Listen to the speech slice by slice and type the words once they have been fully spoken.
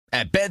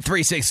At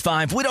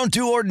Bet365, we don't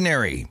do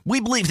ordinary. We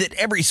believe that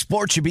every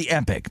sport should be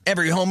epic.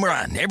 Every home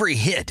run, every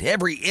hit,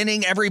 every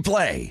inning, every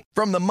play.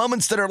 From the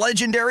moments that are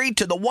legendary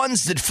to the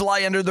ones that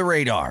fly under the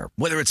radar.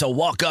 Whether it's a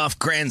walk-off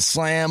grand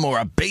slam or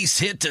a base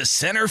hit to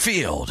center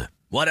field.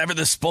 Whatever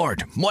the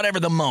sport, whatever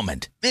the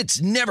moment.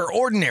 It's never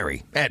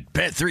ordinary at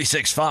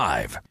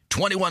Bet365.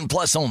 21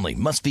 plus only.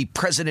 Must be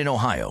present in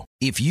Ohio.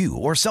 If you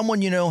or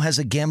someone you know has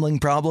a gambling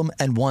problem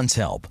and wants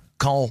help,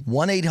 call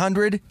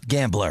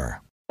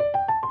 1-800-GAMBLER.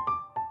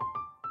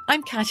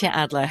 I'm Katya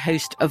Adler,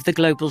 host of The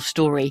Global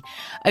Story.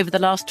 Over the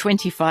last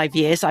 25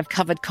 years, I've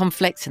covered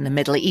conflicts in the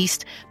Middle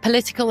East,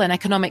 political and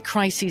economic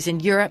crises in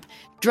Europe,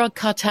 drug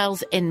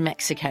cartels in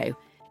Mexico.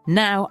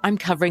 Now I'm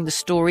covering the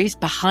stories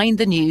behind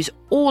the news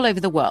all over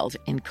the world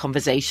in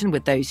conversation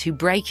with those who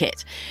break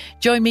it.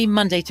 Join me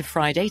Monday to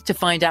Friday to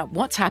find out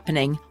what's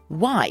happening,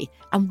 why,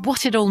 and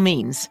what it all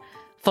means.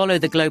 Follow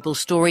The Global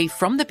Story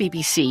from the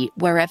BBC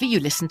wherever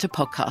you listen to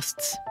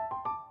podcasts.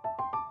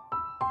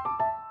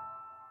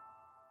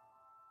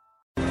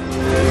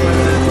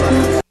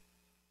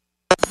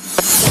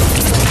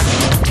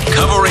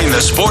 Covering the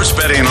sports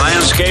betting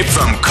landscape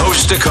from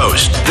coast to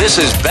coast. This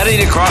is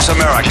Betting Across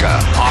America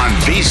on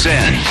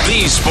VSiN,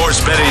 the sports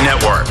betting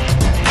network.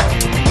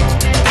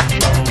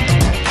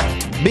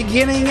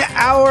 Beginning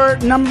hour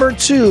number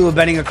 2 of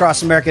Betting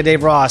Across America,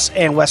 Dave Ross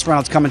and Wes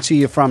Reynolds coming to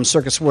you from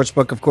Circus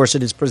Sportsbook. Of course,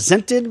 it is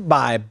presented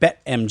by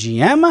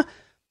BetMGM.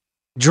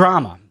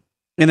 Drama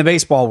in the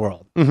baseball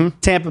world.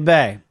 Tampa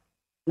Bay.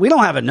 We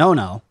don't have a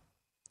no-no.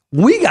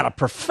 We got a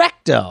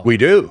perfecto. We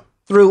do.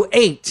 Through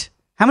 8.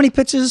 How many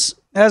pitches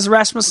has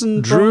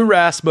Rasmussen thrown? Drew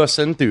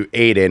Rasmussen through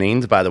 8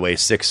 innings. By the way,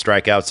 6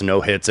 strikeouts,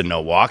 no hits, and no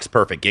walks.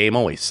 Perfect game.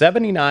 Only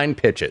 79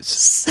 pitches.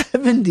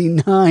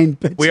 79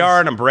 pitches. We are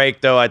on a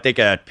break, though. I think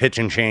a pitch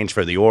and change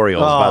for the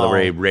Orioles. By the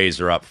way, Rays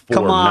are up 4-0.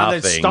 Come on,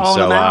 they're stalling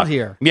them out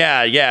here.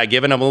 Yeah,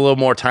 giving them a little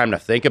more time to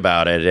think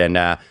about it.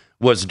 And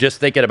was just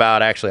thinking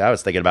about, actually, I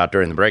was thinking about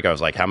during the break, I was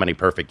like, how many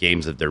perfect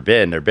games have there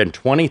been? There have been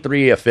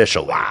 23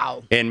 officially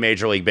in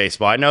Major League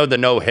Baseball. I know the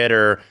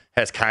no-hitter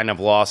has kind of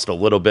lost a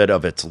little bit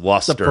of its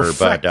luster, the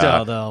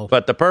perfecto,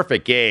 but the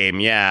perfect game,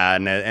 yeah,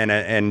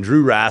 and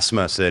Drew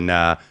Rasmussen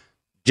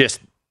just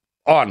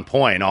on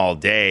point all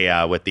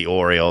day with the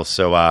Orioles.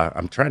 So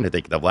I'm trying to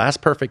think. The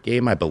last perfect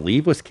game, I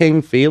believe, was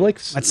King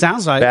Felix. That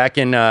sounds like back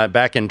in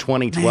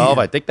 2012. Man.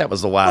 I think that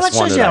was the last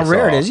one. That shows you how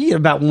rare it is. You get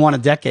about one a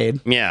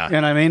decade. Yeah, you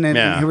know what I mean.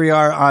 And here we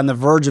are on the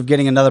verge of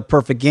getting another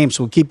perfect game.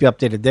 So we'll keep you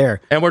updated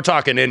there. And we're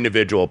talking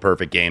individual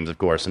perfect games, of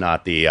course,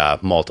 not the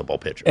multiple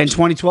pitchers. In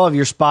 2012,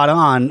 you're spot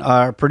on.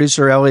 Our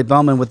producer Elliot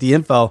Bowman with the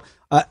info.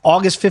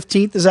 August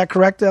 15th, is that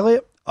correct,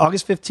 Elliot?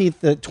 August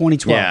 15th,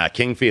 2012. Yeah,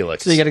 King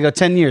Felix. So you got to go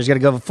 10 years. You got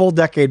to go a full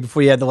decade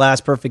before you had the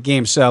last perfect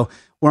game. So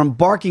we're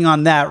embarking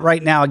on that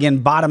right now. Again,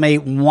 bottom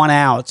 8, 1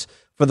 out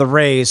for the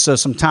Rays. So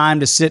some time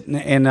to sit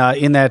in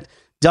that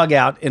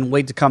dugout and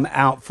wait to come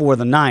out for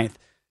the 9th.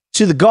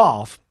 To the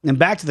golf, and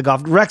back to the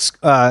golf. Rex,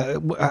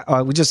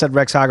 we just had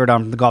Rex Hoggard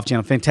on from the Golf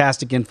Channel.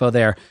 Fantastic info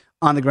there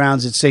on the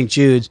grounds at St.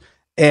 Jude's.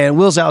 And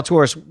Will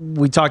Zalatoris,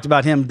 we talked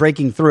about him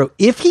breaking through.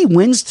 If he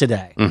wins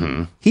today,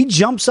 he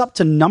jumps up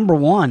to number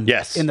 1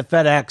 in the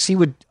FedEx. He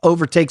would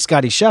overtake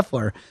Scotty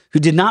Scheffler, who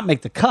did not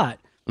make the cut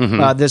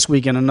this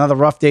weekend. Another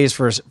rough days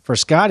for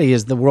Scotty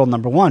is the world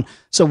number 1.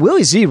 So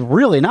Willie Z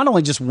really not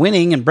only just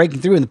winning and breaking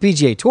through in the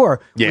PGA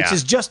Tour, which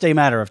is just a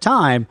matter of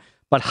time,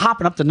 but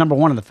hopping up to number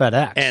 1 in the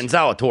FedEx. And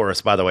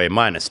Zalatoris, by the way,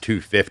 minus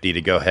 250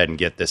 to go ahead and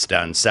get this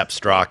done. Sepp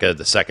Straka,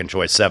 the second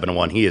choice,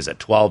 7-1. He is at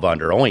 12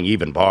 under, only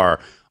even par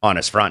on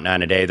his front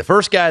 9 a day. The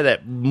first guy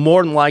that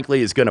more than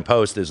likely is going to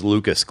post is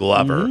Lucas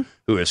Glover,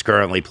 who is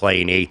currently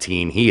playing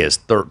 18. He is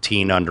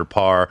 13 under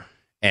par,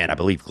 and I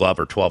believe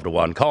Glover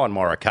 12-1. Colin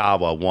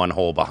Morikawa 1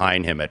 hole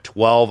behind him at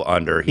 12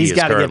 under. He is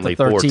currently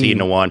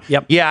 14-1.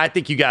 Yep. Yeah, I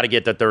think you got to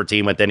get to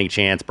 13 with any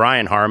chance.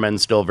 Brian Harman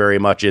still very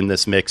much in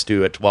this mix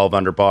too at 12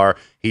 under par.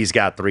 He's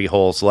got 3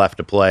 holes left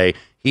to play.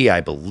 He,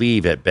 I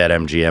believe, at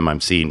BetMGM, I'm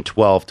seeing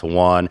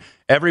 12-1.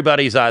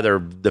 Everybody's either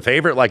the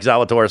favorite, like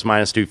Zalatoris,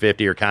 minus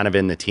 250, or kind of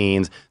in the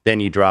teens. Then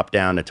you drop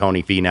down to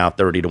Tony Finau,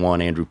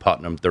 30-1, Andrew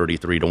Putnam,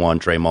 33-1,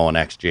 Trey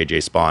Mullinax,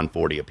 JJ Spawn,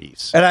 40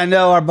 apiece. And I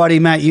know our buddy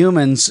Matt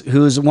Humans,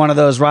 who's one of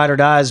those ride or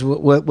dies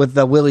with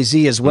the Willie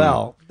Z as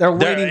well. They're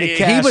waiting to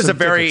cash. He was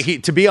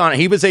to be honest,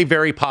 he was a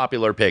very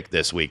popular pick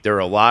this week. There are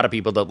a lot of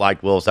people that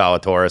like Will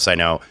Zalatoris. I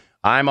know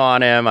I'm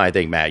on him. I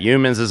think Matt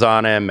Humans is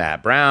on him.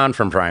 Matt Brown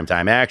from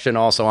Primetime Action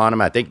also on him.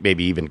 I think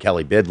maybe even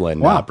Kelly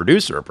Bidlin,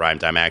 producer of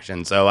Primetime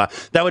Action. So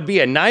that would be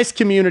a nice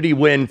community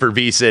win for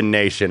VSiN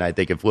Nation, I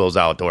think, if Will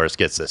Zalatoris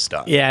gets this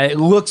done. Yeah, it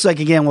looks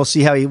like, again, we'll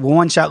see how he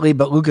one-shot lead,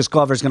 but Lucas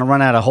Glover is going to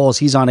run out of holes.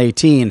 He's on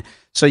 18.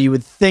 So you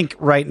would think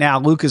right now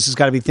Lucas has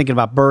got to be thinking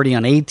about birdie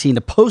on 18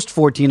 to post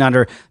 14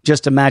 under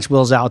just to match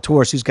Will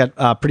Zalatoris, who's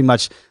got pretty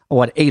much,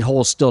 8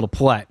 holes still to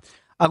play.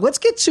 Let's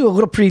get to a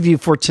little preview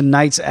for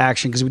tonight's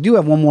action because we do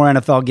have one more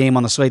NFL game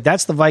on the slate.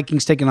 That's the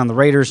Vikings taking on the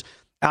Raiders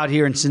out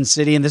here in Sin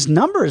City, and this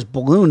number is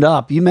ballooned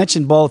up. You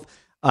mentioned both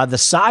the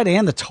side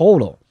and the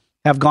total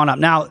have gone up.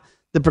 Now,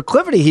 the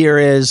proclivity here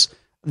is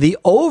the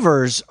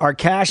overs are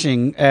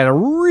cashing at a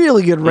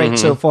really good rate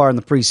so far in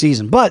the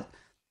preseason. But,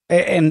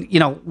 and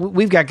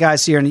we've got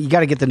guys here, and you got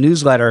to get the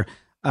newsletter.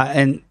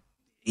 And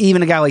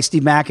even a guy like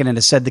Steve Makinen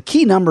has said the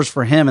key numbers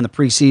for him in the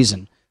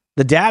preseason,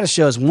 the data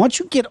shows once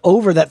you get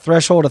over that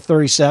threshold of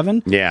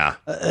 37,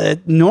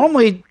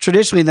 normally,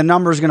 traditionally, the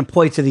number is going to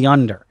play to the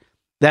under.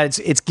 That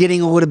it's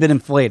getting a little bit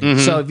inflated.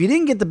 So if you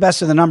didn't get the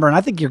best of the number, and I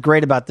think you're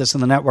great about this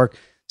on the network,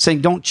 saying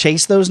don't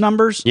chase those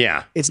numbers.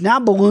 Yeah. It's now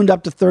ballooned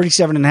up to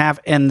 37.5,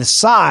 and the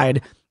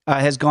side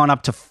has gone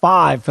up to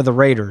 5 for the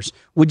Raiders.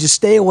 Would you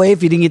stay away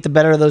if you didn't get the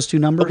better of those two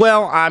numbers?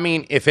 Well, I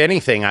mean, if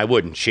anything, I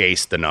wouldn't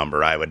chase the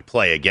number. I would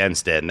play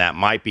against it, and that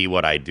might be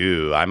what I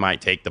do. I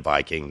might take the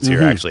Vikings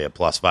here, actually, at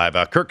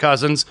 +5. Kirk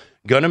Cousins,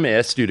 going to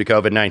miss due to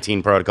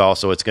COVID-19 protocol,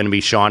 so it's going to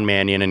be Sean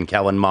Mannion and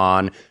Kellen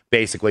Mond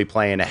basically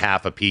playing a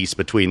half apiece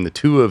between the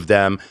two of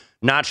them.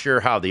 Not sure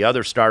how the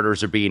other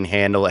starters are being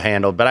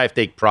handled, but I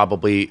think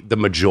probably the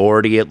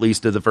majority, at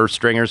least, of the first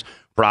stringers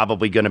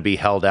probably going to be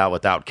held out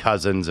without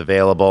Cousins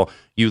available.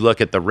 You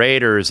look at the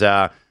Raiders,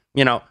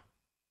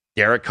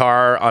 Derek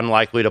Carr,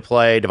 unlikely to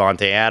play,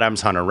 Devontae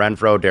Adams, Hunter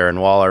Renfrow, Darren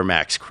Waller,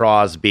 Max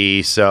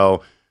Crosby.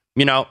 So,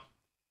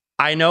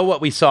 I know what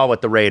we saw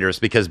with the Raiders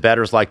because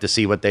bettors like to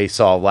see what they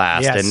saw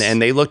last. Yes.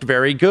 And they looked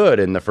very good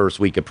in the first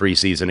week of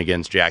preseason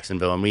against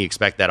Jacksonville, and we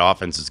expect that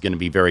offense is going to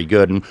be very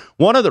good. And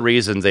one of the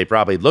reasons they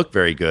probably looked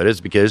very good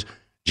is because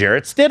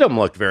Jarrett Stidham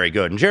looked very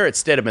good. And Jarrett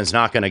Stidham is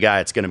not going to guy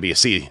that's going to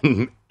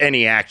be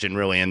any action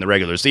really in the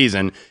regular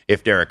season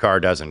if Derek Carr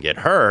doesn't get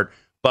hurt.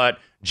 But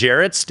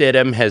Jarrett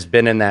Stidham has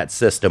been in that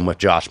system with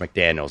Josh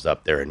McDaniels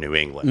up there in New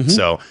England.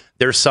 So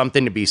there's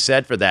something to be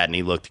said for that. And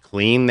he looked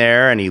clean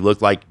there, and he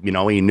looked like,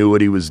 he knew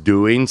what he was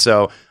doing.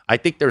 So I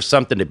think there's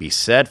something to be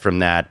said from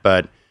that.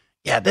 But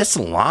yeah, this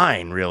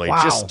line really,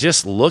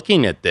 just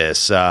looking at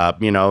this,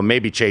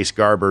 maybe Chase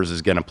Garbers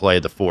is going to play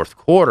the fourth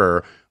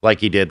quarter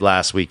like he did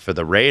last week for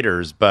the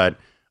Raiders. But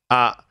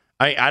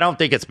I don't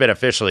think it's been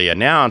officially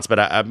announced,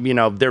 but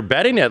they're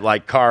betting it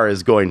like Carr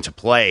is going to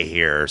play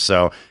here.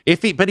 So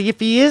if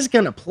he is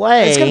going to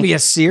play, it's going to be a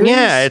series.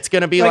 Yeah, it's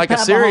going to be like Pat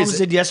a series. Mahomes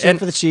did yesterday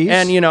for the Chiefs.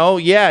 And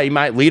he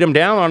might lead them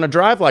down on a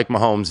drive like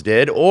Mahomes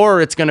did, or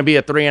it's going to be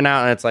a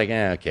 3-and-out, and it's like,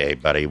 okay,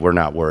 buddy, we're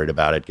not worried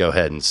about it. Go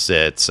ahead and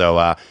sit.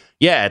 So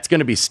it's going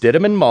to be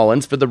Stidham and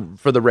Mullins for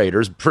the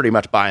Raiders, pretty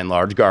much by and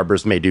large.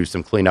 Garbers may do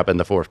some cleanup in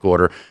the fourth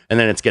quarter, and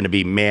then it's going to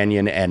be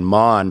Mannion and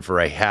Mond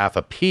for a half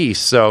apiece.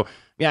 So.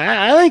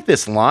 Yeah, I think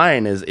this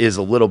line is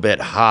a little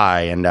bit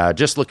high, and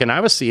just looking,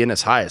 I was seeing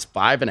as high as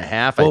 5.5.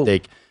 I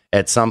think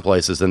at some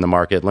places in the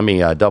market. Let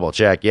me double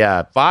check.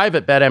 Yeah, 5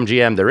 at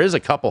BetMGM. There is a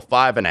couple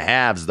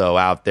 5.5s though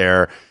out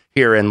there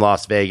here in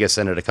Las Vegas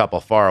and at a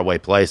couple faraway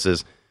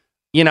places.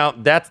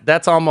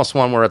 That's almost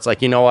one where it's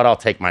like, I'll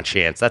take my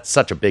chance. That's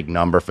such a big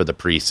number for the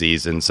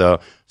preseason. So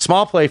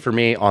small play for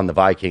me on the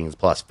Vikings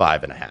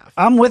 +5.5.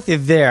 I'm with you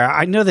there.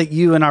 I know that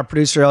you and our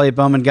producer, Elliot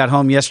Bowman, got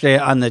home yesterday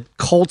on the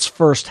Colts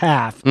first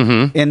half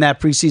in that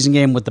preseason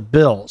game with the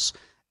Bills.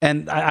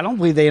 And I don't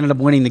believe they ended up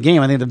winning the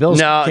game. I think the Bills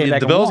came back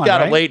the Bills and won,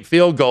 got right? a late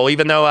field goal,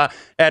 even though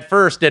at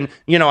first, and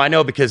I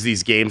know because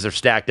these games are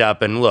stacked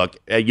up, and look,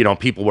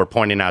 people were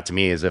pointing out to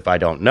me as if I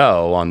don't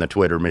know on the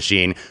Twitter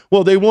machine,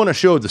 well, they want to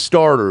show the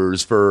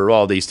starters for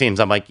all these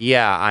teams. I'm like,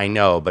 yeah, I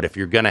know, but if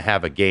you're going to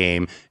have a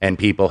game and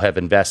people have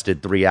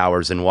invested 3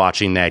 hours in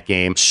watching that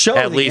game,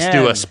 at least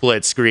do a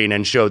split screen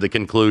and show the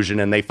conclusion,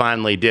 and they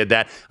finally did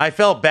that. I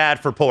felt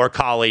bad for poor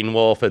Colleen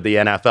Wolfe at the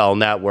NFL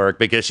Network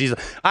because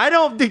I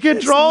don't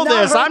control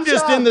this. I'm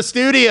just in the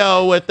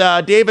studio with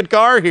David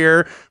Carr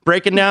here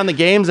breaking down the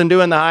games and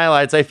doing the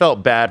highlights. I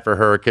felt bad for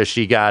her because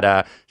she got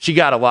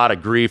a lot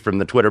of grief from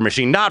the Twitter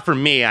machine. Not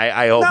from me,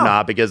 I hope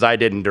not, because I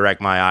didn't direct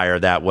my ire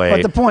that way.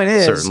 But the point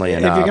is, certainly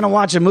if you're going to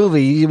watch a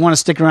movie, you want to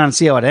stick around and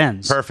see how it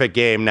ends. Perfect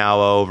game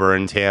now over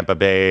in Tampa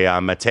Bay.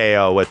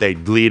 Mateo with a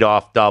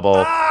leadoff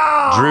double.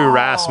 Drew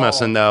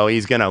Rasmussen, though,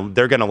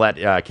 they're gonna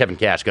let Kevin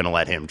Cash gonna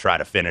let him try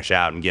to finish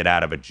out and get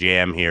out of a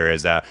jam here.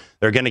 As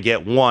they're gonna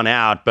get one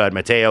out, but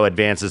Mateo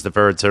advances the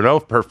third. So no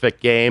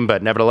perfect game,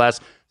 but nevertheless,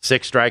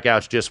 6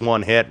 strikeouts, just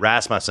 1 hit.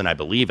 Rasmussen, I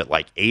believe, at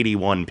like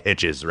 81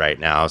 pitches right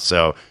now.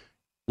 So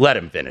let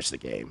him finish the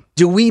game.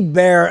 Do we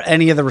bear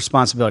any of the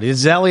responsibility?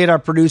 Is Elliot, our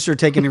producer,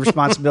 taking any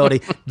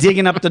responsibility,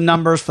 digging up the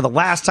numbers for the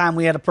last time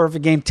we had a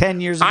perfect game 10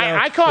 years ago?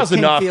 I caused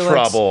enough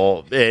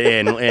trouble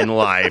in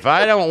life.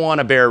 I don't want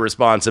to bear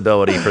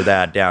responsibility for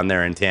that down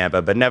there in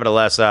Tampa. But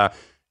nevertheless,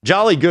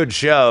 jolly good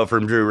show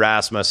from Drew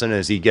Rasmussen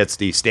as he gets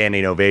the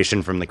standing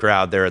ovation from the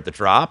crowd there at the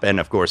Trop and,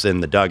 of course, in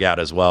the dugout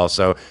as well.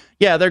 So,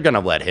 yeah, they're going to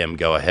let him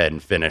go ahead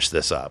and finish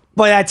this up.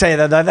 Boy, I tell you,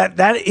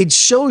 that it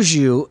shows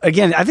you,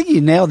 again, I think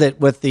you nailed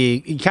it with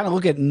you kind of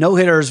look at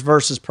no-hitters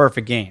versus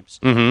perfect games.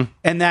 Mm-hmm.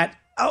 And that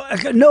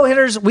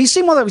no-hitters, we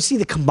see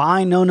the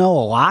combined no-no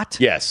a lot.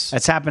 Yes.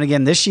 That's happened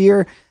again this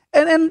year.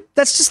 And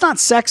that's just not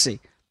sexy.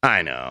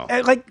 I know.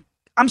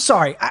 I'm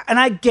sorry, and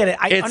I get it.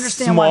 I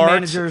understand why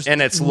managers,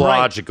 and it's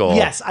logical.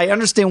 Yes, I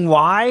understand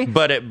why.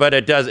 But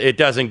it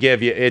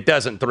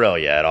doesn't thrill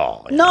you at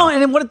all. No,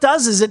 and what it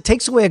does is it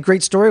takes away a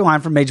great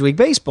storyline from Major League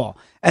Baseball,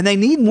 and they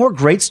need more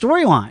great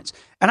storylines.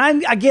 And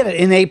I get it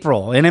in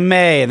April and in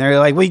May, and they're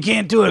like, well, you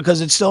can't do it because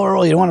it's still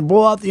early. You don't want to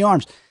blow out the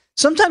arms.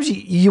 Sometimes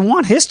you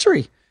want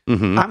history.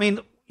 Mm-hmm. I mean,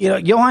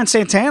 Johan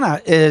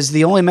Santana is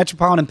the only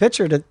Metropolitan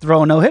pitcher to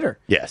throw a no-hitter.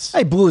 Yes.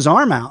 He blew his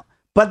arm out.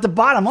 But the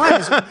bottom line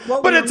is...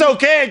 but it's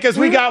okay because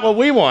we got what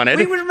we wanted.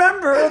 We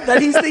remember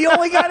that he's the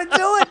only guy to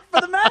do it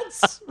for the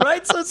Mets,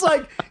 right? So it's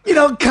like,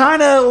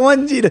 kind of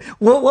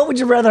what would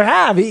you rather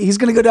have? He's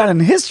going to go down in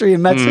history,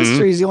 in Mets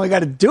history. He's the only guy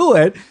to do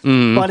it.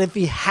 But if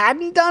he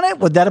hadn't done it,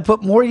 would that have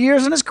put more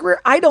years in his career?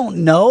 I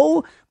don't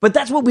know. But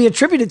that's what we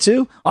attribute it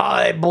to. Oh,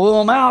 they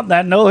blew him out,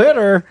 that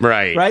no-hitter.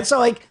 Right?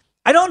 So, I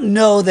don't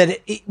know that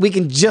we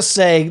can just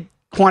say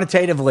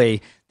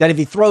quantitatively that if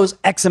he throws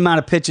X amount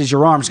of pitches,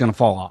 your arm's going to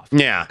fall off.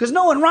 Yeah. Because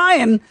Nolan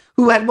Ryan,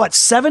 who had,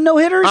 7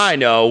 no-hitters? I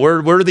know.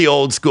 We're the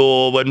old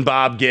school when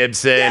Bob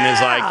Gibson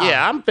is like,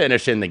 I'm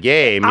finishing the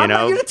game, You're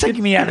not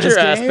taking me out of this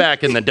game. Get game. your ass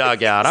back in the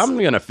dugout. I'm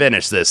going to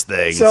finish this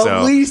thing. So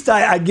at least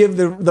I give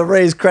the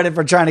Rays credit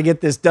for trying to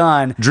get this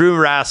done. Drew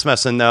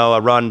Rasmussen, though,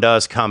 a run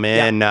does come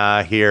in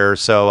here.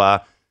 So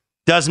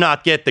does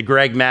not get the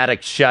Greg Maddux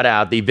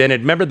shutout.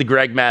 Remember the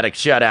Greg Maddux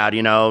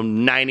shutout,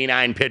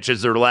 99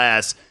 pitches or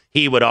less.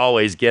 He would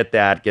always get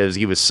that because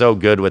he was so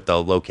good with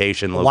the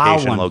location.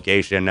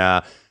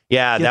 That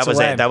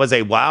was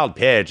a wild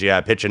pitch.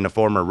 Yeah, pitching to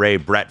former Ray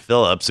Brett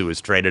Phillips, who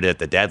was traded at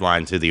the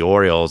deadline to the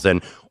Orioles.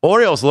 And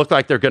Orioles look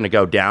like they're going to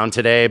go down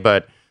today,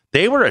 but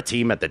they were a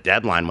team at the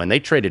deadline when they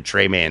traded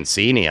Trey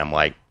Mancini. I'm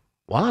like,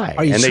 why?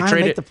 Are you trying to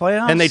make the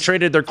playoffs? And they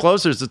traded their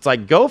closers. It's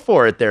like, go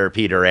for it there,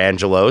 Peter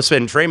Angelos.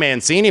 And Trey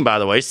Mancini, by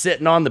the way,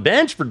 sitting on the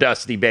bench for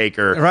Dusty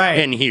Baker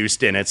in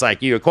Houston. It's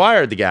like, you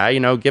acquired the guy,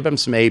 give him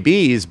some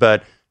ABs,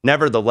 but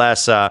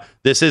nevertheless,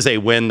 this is a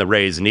win the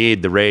Rays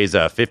need. The Rays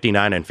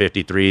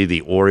 59-53,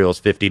 the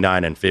Orioles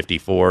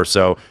 59-54.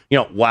 So,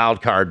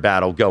 wild card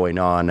battle going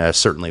on,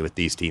 certainly with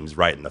these teams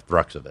right in the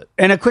thrux of it.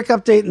 And a quick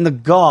update in the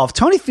golf.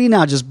 Tony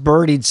Finau just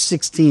birdied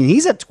 16.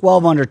 He's at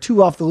 12 under,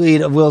 2 off the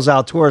lead of Will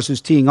Zalatoris,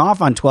 who's teeing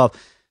off on 12.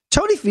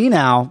 Tony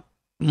Finau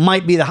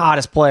might be the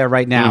hottest player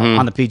right now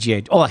on the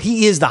PGA. Oh,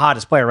 he is the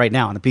hottest player right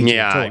now on the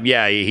PGA Tour.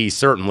 Yeah, he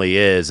certainly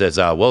is. As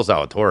Will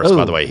Zalatoris,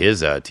 by the way,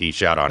 his tee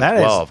shot on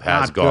 12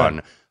 has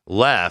gone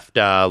left.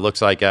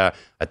 Looks like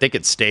I think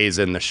it stays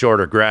in the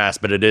shorter grass,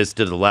 but it is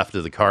to the left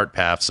of the cart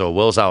path. So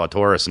Will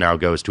Zalatoris now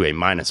goes to a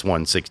minus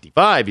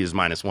 165. He was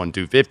minus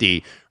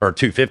 250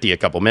 a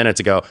couple minutes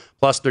ago.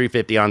 Plus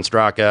 350 on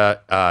Straka,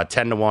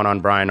 10-1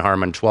 on Brian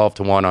Harman,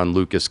 12-1 on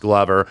Lucas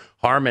Glover.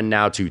 Harman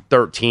now to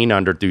 13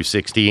 under through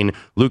 16.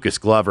 Lucas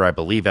Glover, I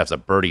believe, has a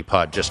birdie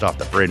putt just off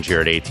the fringe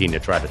here at 18 to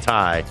try to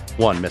tie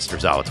one Mr.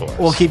 Zalatoris.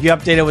 We'll keep you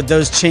updated with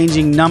those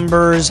changing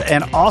numbers.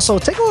 And also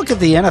take a look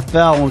at the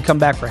NFL when we come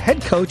back for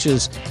head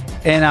coaches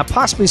and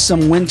possibly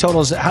some win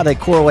totals, how they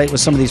correlate with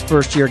some of these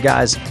first-year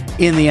guys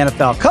in the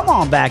NFL. Come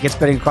on back. It's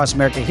Betting Across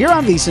America here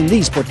on VSiN,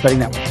 the Sports Betting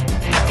Network.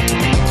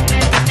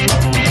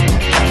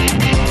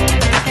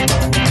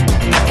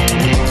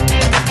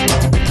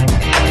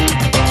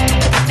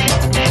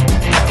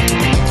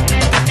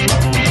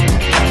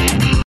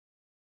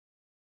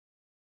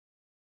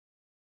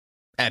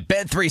 At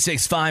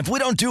Bet365, we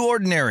don't do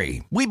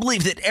ordinary. We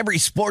believe that every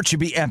sport should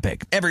be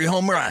epic. Every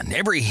home run,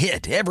 every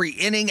hit, every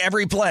inning,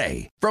 every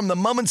play. From the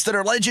moments that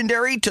are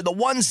legendary to the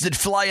ones that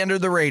fly under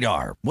the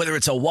radar. Whether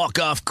it's a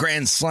walk-off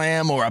grand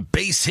slam or a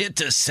base hit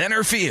to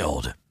center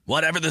field.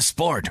 Whatever the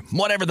sport,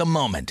 whatever the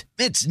moment.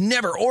 It's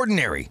never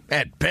ordinary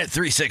at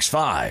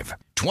Bet365.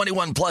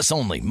 21 plus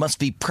only. Must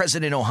be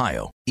present in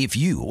Ohio. If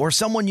you or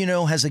someone you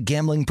know has a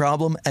gambling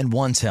problem and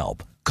wants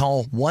help,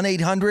 call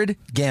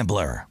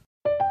 1-800-GAMBLER.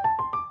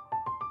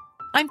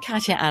 I'm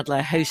Katya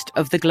Adler, host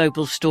of The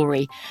Global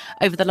Story.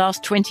 Over the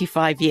last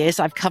 25 years,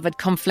 I've covered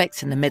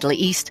conflicts in the Middle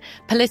East,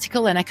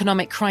 political and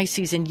economic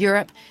crises in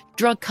Europe,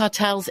 drug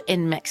cartels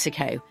in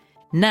Mexico.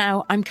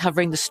 Now I'm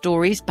covering the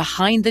stories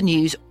behind the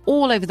news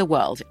all over the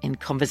world in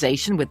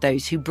conversation with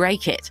those who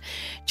break it.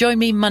 Join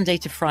me Monday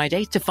to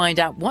Friday to find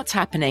out what's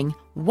happening,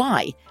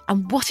 why,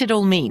 and what it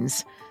all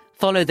means.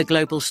 Follow The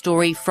Global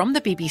Story from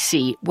the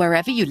BBC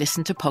wherever you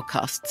listen to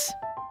podcasts.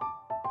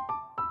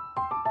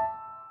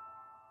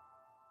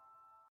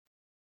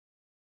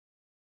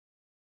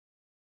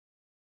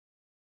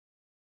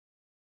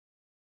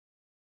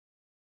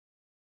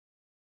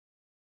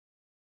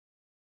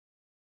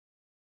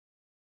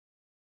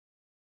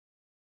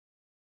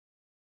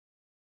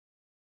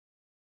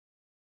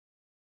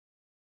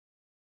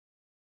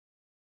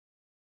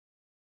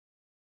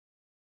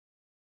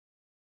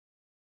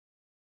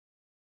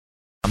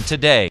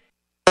 Today.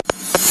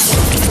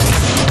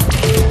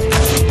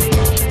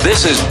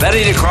 This is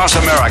Betting Across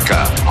America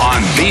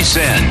on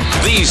VSiN,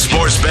 the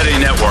Sports Betting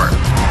Network.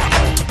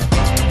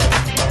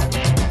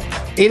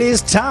 It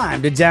is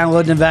time to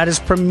download Nevada's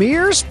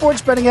premier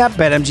sports betting app,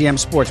 BetMGM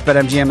Sports.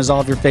 BetMGM is all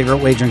of your favorite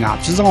wagering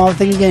options on all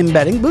things game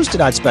betting, boosted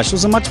odds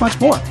specials, and much, much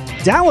more.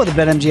 Download the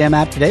BetMGM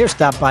app today or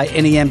stop by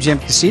any MGM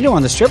casino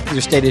on the Strip with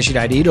your state-issued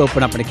ID to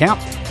open up an account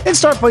and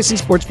start placing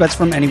sports bets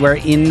from anywhere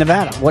in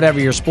Nevada. Whatever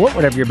your sport,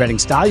 whatever your betting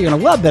style, you're going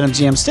to love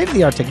BetMGM's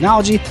state-of-the-art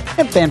technology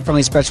and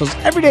fan-friendly specials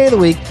every day of the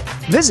week.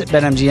 Visit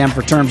BetMGM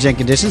for terms and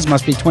conditions.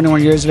 Must be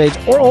 21 years of age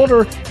or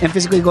older and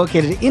physically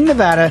located in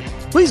Nevada.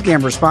 Please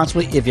gamble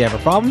responsibly. If you have a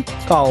problem,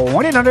 call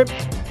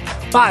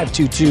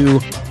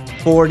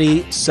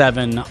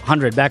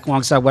 1-800-522-4700. Back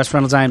alongside Wes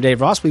Reynolds, I am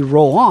Dave Ross. We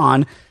roll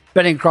on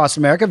Betting Across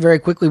America very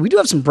quickly. We do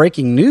have some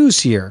breaking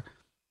news here.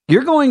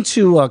 You're going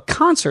to a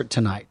concert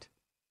tonight.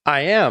 I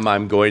am.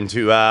 I'm going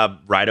to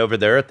right over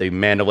there at the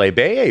Mandalay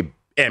Bay, a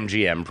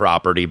MGM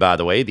property, by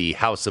the way, the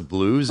House of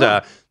Blues.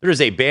 There's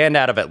a band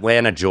out of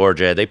Atlanta,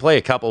 Georgia. They play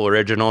a couple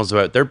originals,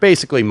 but they're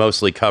basically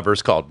mostly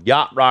covers called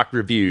Yacht Rock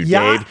Review,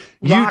 Dave.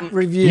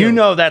 Review. You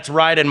know that's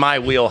right in my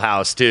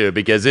wheelhouse, too,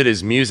 because it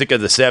is music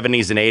of the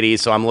 70s and 80s,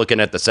 so I'm looking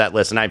at the set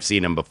list, and I've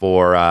seen them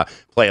before,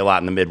 play a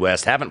lot in the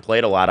Midwest. Haven't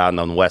played a lot on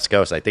the West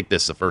Coast. I think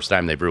this is the first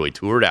time they've really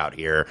toured out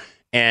here.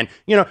 And,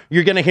 you know,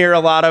 you're going to hear a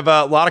lot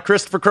of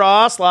Christopher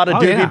Cross, a lot of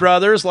Doobie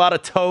Brothers, a lot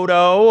of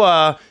Toto,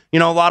 a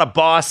lot of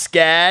Boss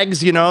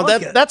Skaggs. You know,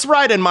 that's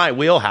right in my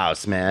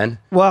wheelhouse, man.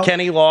 Well,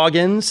 Kenny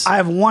Loggins. I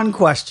have one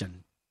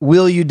question.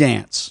 Will you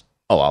dance?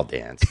 Oh, I'll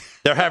dance.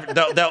 They'll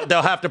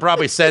have to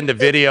probably send a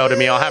video to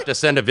me. I'll have to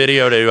send a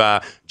video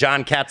to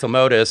John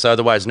Katsumotis,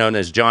 otherwise known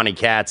as Johnny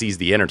Katz. He's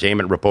the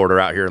entertainment reporter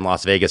out here in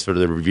Las Vegas for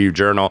the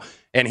Review-Journal.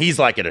 And he's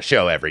like at a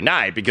show every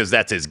night because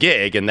that's his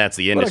gig and that's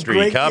the industry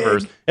he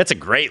covers. Gig. It's a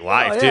great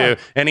life, too.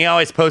 And he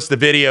always posts the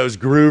videos,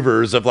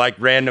 groovers, of like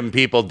random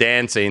people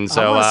dancing.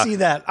 So I want to see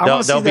that.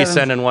 They'll be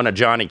sending one of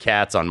Johnny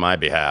Katz on my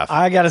behalf.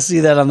 I got to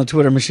see that on the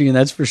Twitter machine,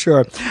 that's for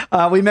sure.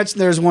 We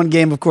mentioned there's one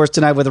game, of course,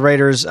 tonight with the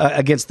Raiders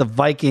against the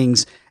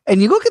Vikings. And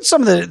you look at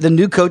some of the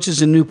new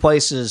coaches in new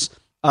places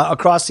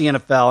across the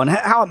NFL and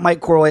how it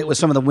might correlate with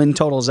some of the win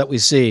totals that we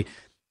see.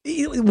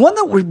 One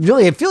that we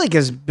really, I feel like,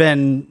 has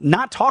been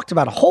not talked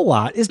about a whole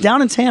lot is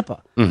down in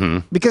Tampa.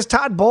 Mm-hmm. Because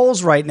Todd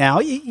Bowles right now,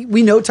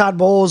 we know Todd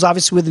Bowles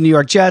obviously with the New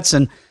York Jets,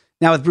 and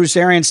now with Bruce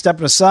Arians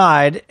stepping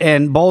aside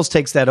and Bowles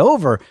takes that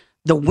over,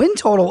 the win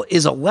total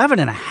is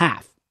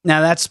 11.5. Now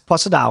that's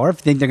plus $1 if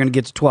you think they're going to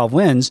get to 12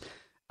 wins,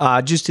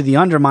 just to the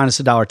under minus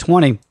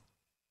 $1.20.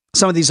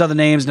 Some of these other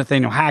names,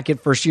 Nathaniel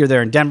Hackett, first year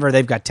there in Denver,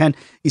 they've got 10.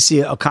 You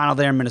see O'Connell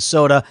there in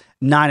Minnesota,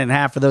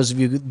 9.5 for those of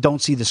you who don't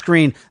see the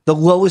screen. The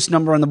lowest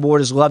number on the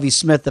board is Lovie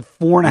Smith at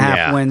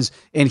 4.5 wins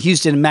in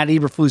Houston, and Matt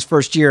Eberflus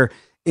first year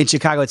in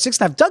Chicago at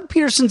 6.5. Doug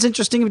Peterson's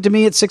interesting to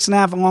me at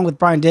 6.5, along with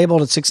Brian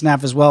Daboll at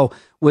 6.5 as well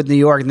with New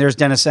York. And there's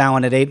Dennis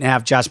Allen at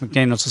 8.5. Josh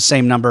McDaniels, the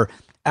same number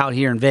out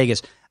here in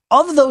Vegas.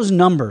 Of those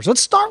numbers,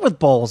 let's start with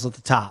Bowles at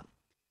the top.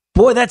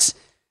 Boy, that's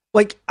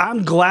like,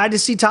 I'm glad to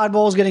see Todd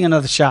Bowles getting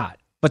another shot.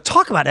 But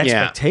talk about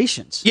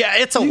expectations. Yeah,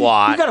 it's a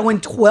lot. You got to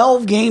win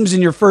 12 games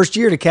in your first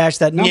year to cash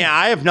that number. Yeah,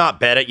 I have not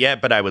bet it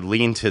yet, but I would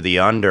lean to the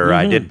under. Mm-hmm.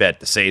 I did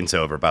bet the Saints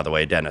over, by the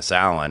way, Dennis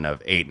Allen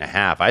of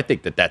 8.5. I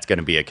think that's going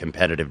to be a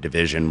competitive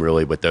division,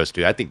 really, with those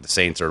two. I think the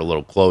Saints are a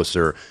little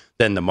closer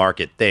than the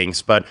market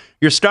thinks, but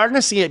you're starting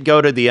to see it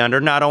go to the under.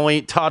 Not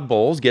only Todd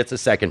Bowles gets a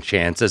second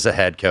chance as a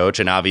head coach,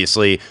 and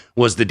obviously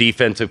was the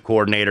defensive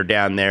coordinator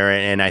down there,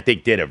 and I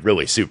think did a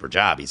really super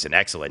job. He's an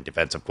excellent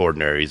defensive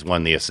coordinator. He's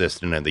won the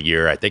Assistant of the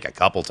Year, I think, a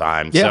couple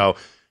times. Yeah. So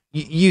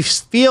you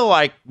feel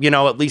like,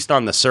 at least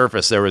on the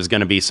surface, there was going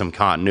to be some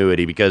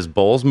continuity because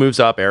Bowles moves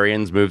up,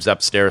 Arians moves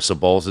upstairs, so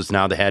Bowles is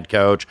now the head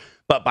coach.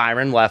 But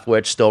Byron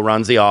Leftwich still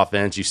runs the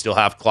offense. You still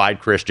have Clyde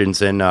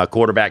Christensen,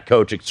 quarterback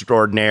coach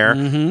extraordinaire.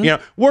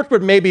 Mm-hmm. Worked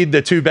with maybe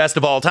the two best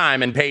of all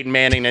time in Peyton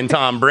Manning and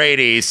Tom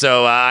Brady.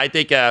 So I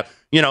think,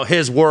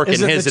 his work and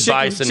his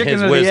advice and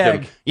his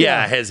wisdom,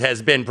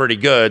 has been pretty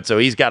good. So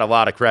he's got a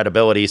lot of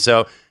credibility.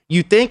 So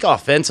you think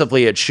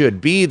offensively it should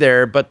be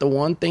there. But the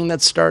one thing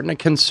that's starting to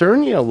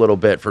concern you a little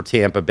bit for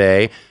Tampa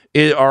Bay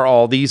are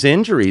all these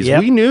injuries. Yep.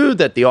 We knew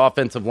that the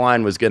offensive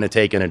line was going to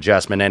take an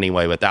adjustment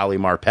anyway with Ali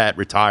Marpet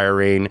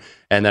retiring,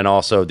 and then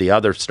also the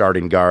other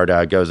starting guard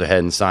goes ahead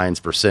and signs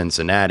for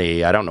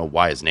Cincinnati. I don't know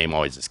why his name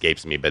always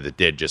escapes me, but it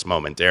did just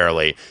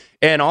momentarily.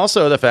 And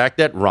also the fact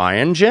that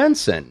Ryan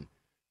Jensen,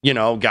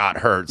 got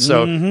hurt.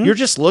 So you're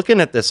just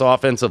looking at this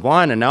offensive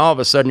line, and now all of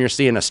a sudden you're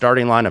seeing a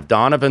starting line of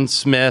Donovan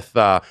Smith,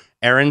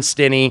 Aaron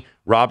Stinney,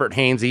 Robert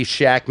Hainsey,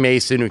 Shaq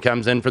Mason, who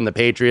comes in from the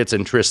Patriots,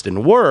 and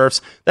Tristan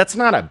Wirfs. That's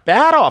not a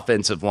bad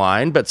offensive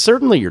line, but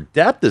certainly your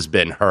depth has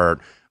been hurt.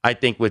 I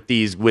think with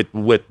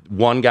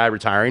one guy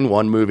retiring,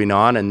 one moving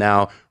on, and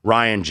now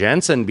Ryan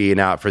Jensen being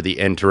out for the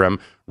interim.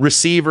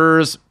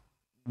 Receivers,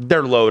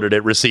 they're loaded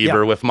at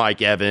receiver with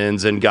Mike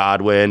Evans and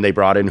Godwin. They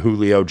brought in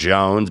Julio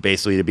Jones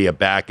basically to be a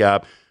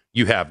backup.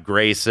 You have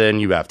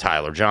Grayson, you have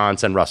Tyler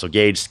Johnson, Russell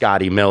Gage,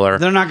 Scotty Miller.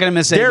 They're not going to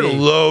miss AB. They're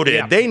loaded.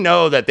 Yeah. They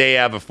know that they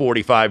have a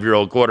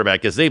 45-year-old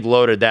quarterback because they've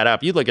loaded that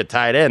up. You look at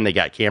tight end, they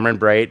got Cameron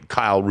Brate,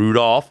 Kyle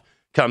Rudolph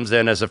comes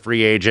in as a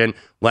free agent,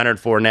 Leonard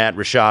Fournette,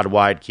 Rashad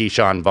White,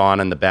 Keyshawn Vaughn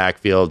in the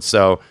backfield.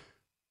 So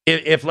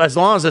if as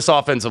long as this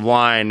offensive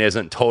line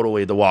isn't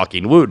totally the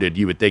walking wounded,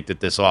 you would think that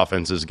this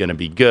offense is going to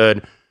be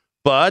good.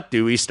 But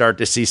do we start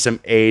to see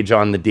some age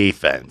on the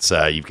defense?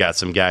 You've got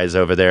some guys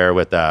over there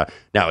with now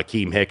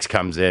Akeem Hicks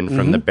comes in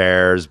from the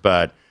Bears,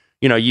 but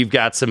you've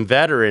got some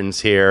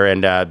veterans here,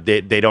 and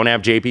they don't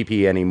have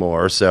JPP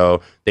anymore,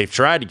 so they've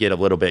tried to get a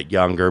little bit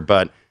younger.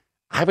 But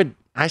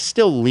I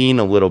still lean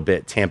a little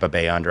bit Tampa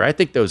Bay under. I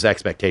think those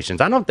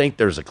expectations. I don't think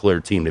there's a clear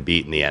team to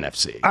beat in the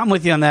NFC. I'm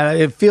with you on that.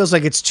 It feels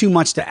like it's too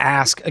much to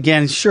ask.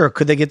 Again, sure,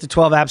 could they get to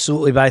 12?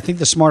 Absolutely, but I think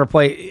the smarter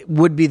play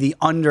would be the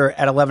under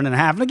at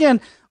 11.5. And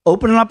again,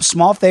 opening up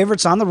small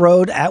favorites on the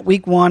road at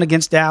Week 1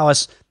 against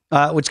Dallas,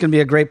 which is going to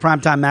be a great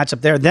primetime matchup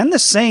there. Then the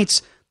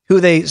Saints,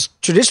 who they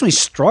traditionally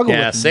struggle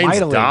with Saints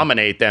mightily.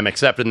 dominate them,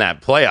 except in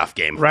that playoff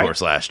game, of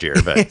course, last year.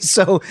 But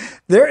so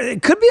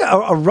it could be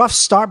a rough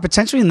start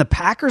potentially in the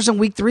Packers in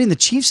Week 3 and the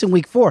Chiefs in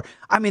Week 4.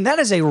 I mean, that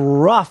is a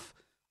rough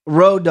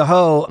road to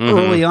hoe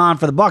early on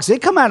for the Bucs. They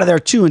come out of there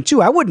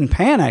 2-2. I wouldn't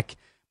panic,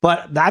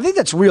 but I think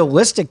that's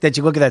realistic that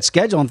you look at that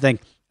schedule and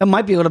think, it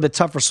might be a little bit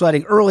tougher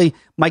sledding early,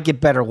 might get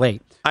better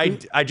late.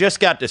 I just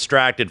got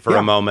distracted for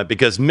a moment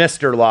because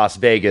Mr. Las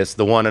Vegas,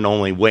 the one and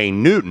only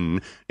Wayne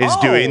Newton, is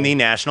doing the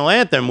national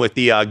anthem with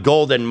the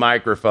golden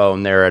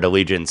microphone there at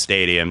Allegiant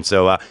Stadium.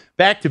 So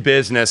back to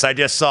business. I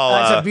just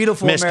saw a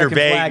beautiful Mr.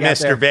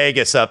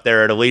 Vegas up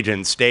there at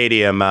Allegiant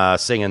Stadium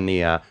singing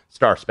the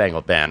Star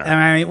Spangled Banner.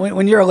 I mean,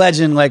 when you're a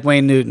legend like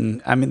Wayne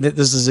Newton, I mean,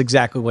 this is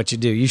exactly what you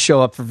do. You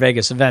show up for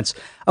Vegas events.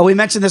 We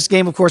mentioned this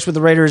game, of course, with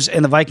the Raiders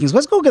and the Vikings.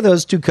 Let's go look at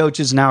those two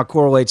coaches and how it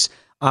correlates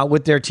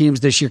with their teams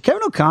this year.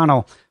 Kevin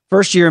O'Connell,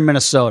 first year in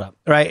Minnesota,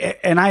 right?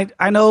 And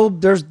I know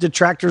there's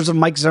detractors of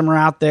Mike Zimmer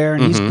out there,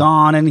 and he's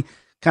gone, and he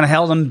kind of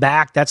held him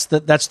back. That's the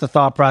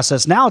thought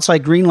process. Now it's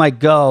like green light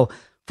go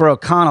for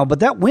O'Connell,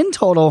 but that win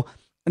total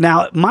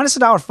now minus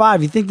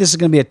 $1.05. You think this is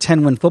going to be a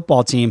 10-win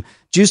football team?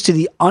 Juiced to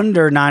the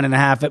under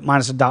 9.5 at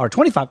minus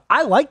 $1.25.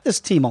 I like this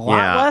team a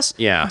lot less.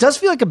 Yeah, it does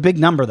feel like a big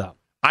number though.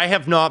 I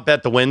have not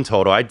bet the win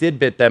total. I did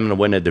bet them to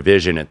win a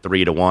division at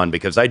 3-1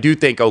 because I do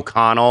think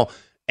O'Connell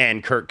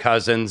and Kirk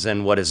Cousins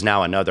and what is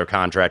now another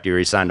contract year.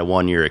 He signed a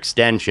 1-year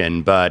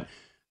extension, but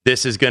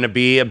this is going to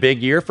be a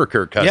big year for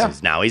Kirk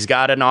Cousins. Now he's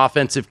got an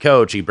offensive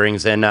coach. He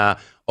brings in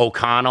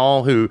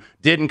O'Connell, who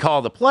didn't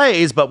call the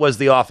plays, but was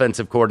the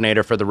offensive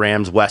coordinator for the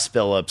Rams. Wes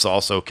Phillips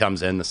also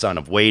comes in, the son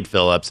of Wade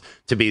Phillips,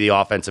 to be the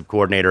offensive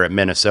coordinator at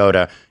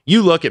Minnesota.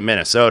 You look at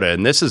Minnesota,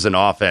 and this is an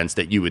offense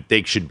that you would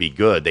think should be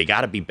good. They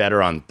got to be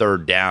better on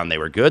third down. They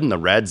were good in the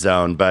red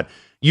zone, but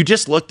you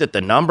just looked at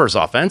the numbers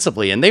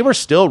offensively, and they were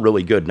still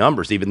really good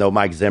numbers, even though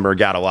Mike Zimmer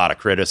got a lot of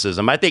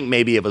criticism. I think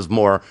maybe it was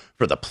more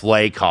for the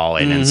play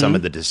calling and some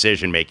of the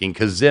decision-making,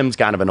 because Zim's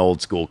kind of an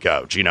old-school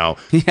coach,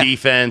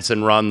 defense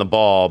and run the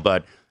ball.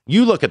 But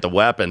you look at the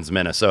weapons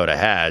Minnesota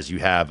has. You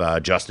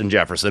have Justin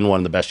Jefferson, one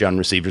of the best young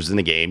receivers in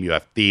the game. You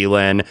have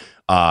Thielen.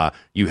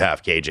 You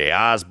have KJ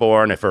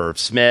Osborne. If Irv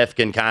Smith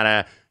can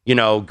kind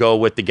of, go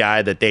with the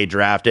guy that they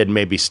drafted and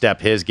maybe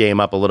step his game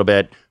up a little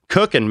bit.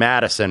 Cook and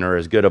Madison are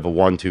as good of a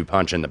 1-2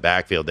 punch in the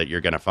backfield that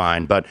you're going to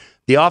find. But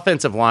the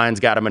offensive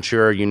line's got to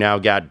mature. You now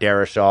got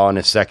Darrisaw in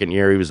his second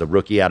year. He was a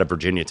rookie out of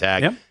Virginia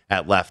Tech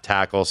at left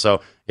tackle.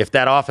 So if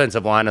that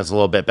offensive line is a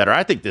little bit better,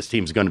 I think this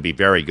team's going to be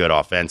very good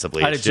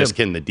offensively. It's just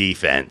can the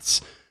defense,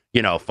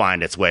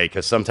 find its way?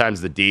 Because sometimes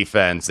the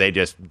defense,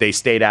 they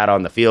stayed out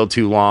on the field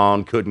too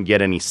long, couldn't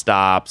get any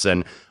stops.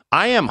 And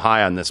I am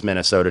high on this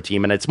Minnesota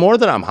team, and it's more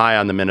that I'm high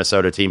on the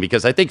Minnesota team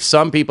because I think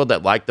some people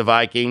that like the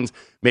Vikings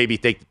maybe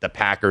think that the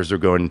Packers are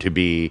going to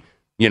be,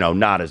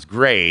 not as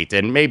great,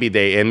 and maybe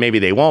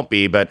they won't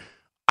be, but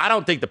I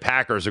don't think the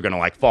Packers are going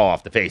to fall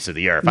off the face of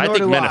the earth. I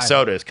think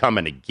Minnesota is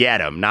coming to get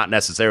them, not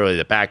necessarily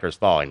the Packers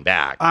falling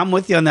back. I'm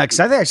with you on that because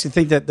I actually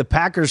think that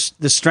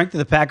the strength of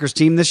the Packers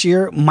team this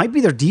year might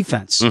be their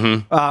defense.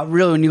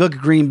 Really, when you look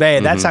at Green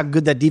Bay, that's how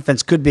good that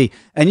defense could be.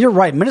 And you're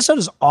right,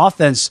 Minnesota's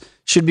offense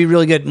should be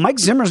really good. Mike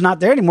Zimmer's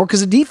not there anymore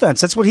because of defense.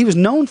 That's what he was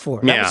known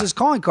for. That was his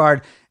calling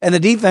card. And the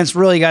defense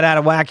really got out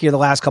of whack here the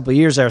last couple of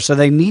years there. So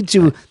they need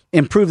to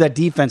improve that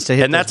defense to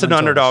hit. And that's an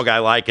underdog I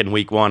like in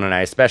Week 1, and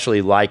I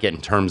especially like it in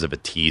terms of a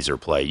teaser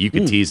play. You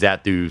could tease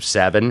that through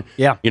 7.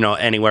 Yeah.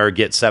 Anywhere,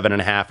 get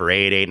 7.5 or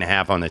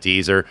 8.5 on the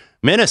teaser.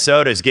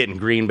 Minnesota's getting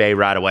Green Bay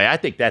right away. I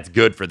think that's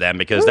good for them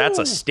because that's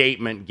a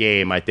statement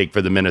game, I think,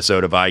 for the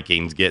Minnesota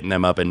Vikings, getting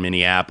them up in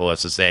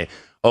Minneapolis to say,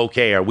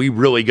 okay, are we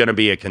really going to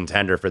be a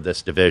contender for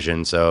this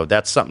division? So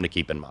that's something to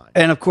keep in mind.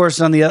 And, of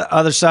course, on the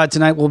other side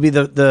tonight will be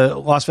the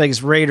Las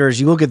Vegas Raiders.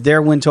 You look at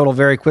their win total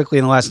very quickly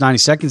in the last 90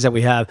 seconds that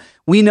we have.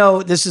 We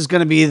know this is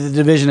going to be the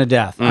division of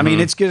death. I mean,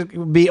 it's going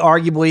to be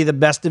arguably the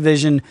best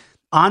division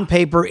on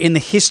paper in the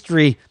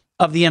history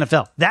of the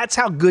NFL. That's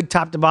how good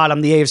top to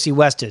bottom the AFC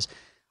West is.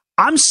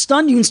 I'm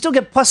stunned. You can still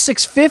get plus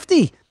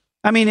 650.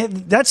 I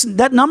mean,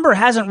 that number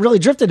hasn't really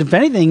drifted. If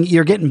anything,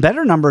 you're getting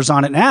better numbers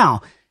on it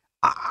now.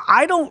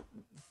 I don't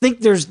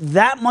think there's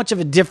that much of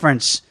a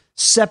difference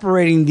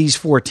separating these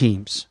four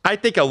teams. I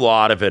think a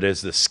lot of it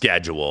is the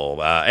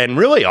schedule, and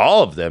really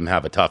all of them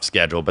have a tough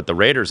schedule, but the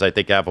Raiders, I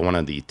think, have one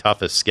of the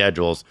toughest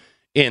schedules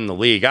in the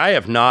league. I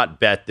have not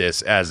bet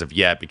this as of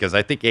yet because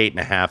I think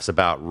 8.5 is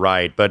about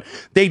right. But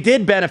they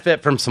did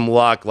benefit from some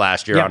luck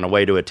last year on the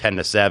way to a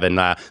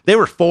 10-7. They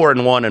were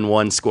 4-1 in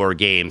one-score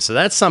games, so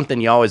that's something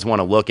you always want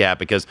to look at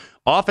because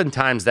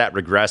oftentimes that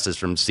regresses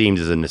from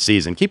season to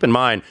season. Keep in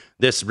mind,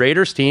 this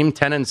Raiders team,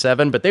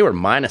 10-7, but they were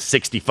minus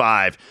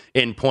 65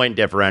 in point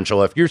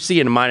differential. If you're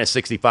seeing a minus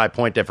 65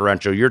 point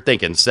differential, you're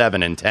thinking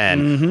 7-10.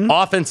 Mm-hmm.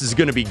 Offense is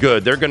going to be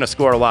good. They're going to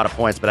score a lot of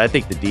points, but I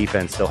think the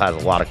defense still has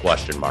a lot of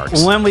question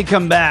marks. When we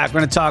come back, we're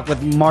going to talk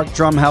with Mark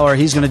Drumheller.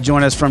 He's going to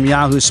join us from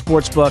Yahoo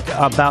Sportsbook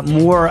about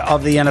more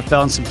of the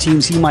NFL and some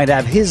teams he might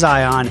have his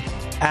eye on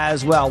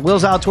as well. Will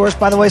Zalatoris,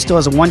 by the way, still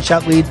has a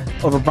one-shot lead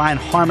over Brian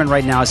Harmon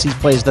right now as he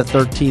plays the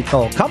 13th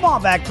hole. Come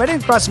on back, betting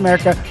across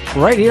America,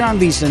 right here on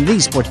VSiN, the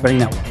Sports Betting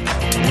Network.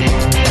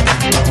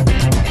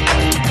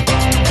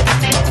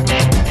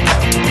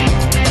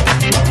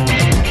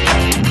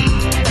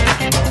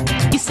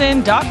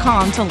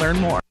 VSiN.com to learn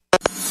more.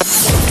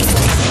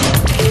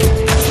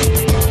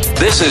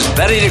 This is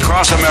Betting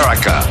Across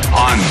America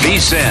on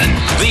VSiN,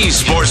 the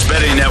Sports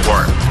Betting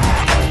Network.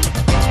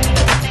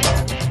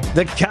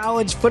 The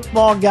college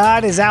football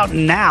guide is out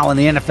now, and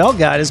the NFL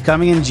guide is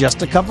coming in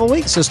just a couple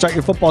weeks. So start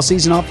your football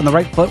season off on the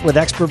right foot with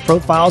expert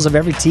profiles of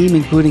every team,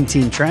 including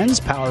team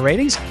trends, power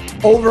ratings,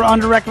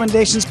 over-under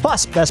recommendations,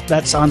 plus best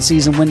bets on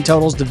season win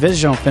totals,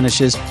 divisional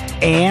finishes,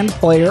 and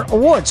player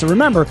awards. So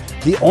remember,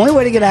 the only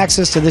way to get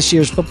access to this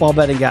year's football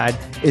betting guide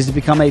is to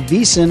become a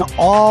VSiN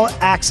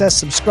all-access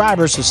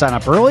subscriber. So sign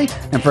up early,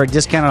 and for a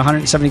discount of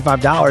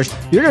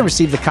 $175, you're going to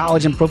receive the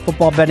college and pro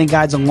football betting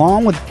guides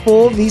along with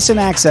full VSiN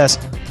access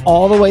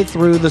all the way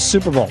through the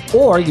Super Bowl.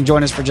 Or you can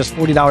join us for just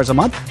 $40 a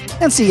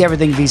month and see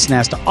everything VSiN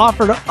has to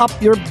offer to up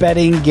your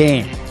betting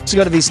game. So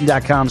go to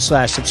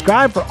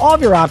VSiN.com/subscribe for all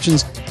of your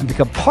options and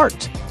become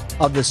part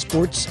of the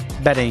Sports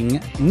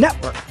Betting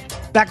Network.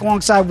 Back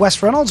alongside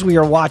Wes Reynolds, we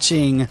are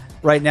watching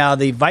right now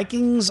the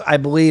Vikings, I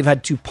believe,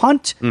 had to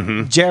punt.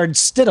 Jared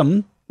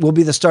Stidham will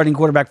be the starting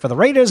quarterback for the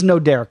Raiders, no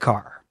Derek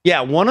Carr.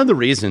 Yeah, one of the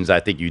reasons I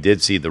think you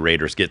did see the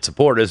Raiders get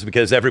support is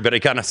because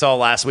everybody kind of saw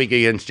last week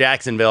against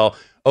Jacksonville,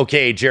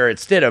 okay, Jarrett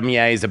Stidham,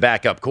 yeah, he's a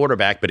backup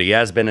quarterback, but he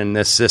has been in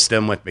this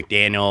system with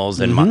McDaniels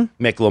and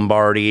Mick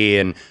Lombardi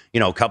and, you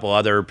know, a couple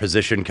other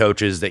position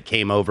coaches that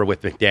came over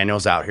with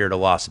McDaniels out here to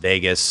Las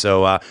Vegas.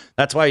 So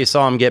that's why you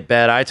saw him get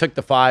bet. I took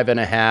the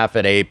 5.5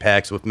 at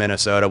Apex with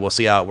Minnesota. We'll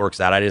see how it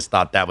works out. I just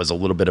thought that was a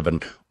little bit of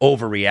an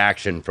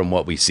overreaction from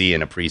what we see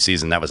in a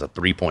preseason. That was a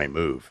 3-point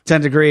move.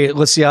 10 degree.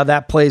 Let's see how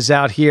that plays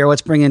out here.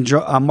 Let's bring in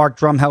Mark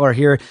Drumheller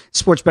here,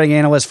 sports betting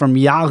analyst from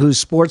Yahoo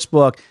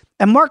Sportsbook.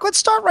 And Mark, let's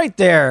start right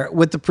there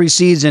with the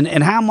preseason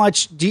and how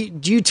much do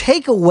you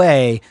take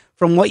away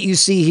from what you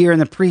see here in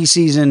the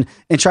preseason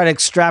and try to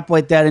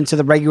extrapolate that into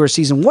the regular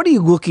season? What are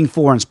you looking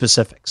for in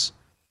specifics?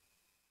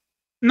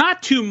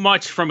 Not too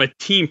much from a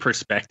team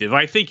perspective.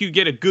 I think you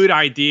get a good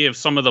idea of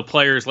some of the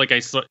players. Like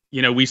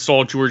we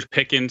saw George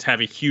Pickens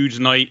have a huge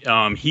night.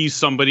 He's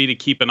somebody to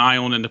keep an eye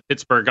on in the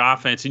Pittsburgh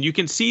offense, and you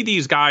can see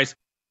these guys,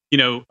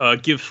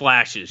 give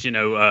flashes.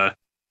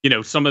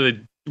 Some of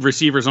the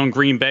receivers on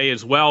Green Bay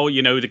as well,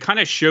 to kind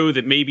of show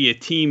that maybe a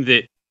team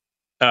that,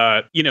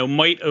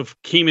 might have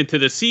came into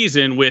the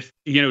season with,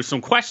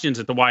 some questions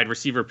at the wide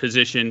receiver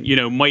position,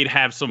 might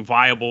have some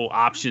viable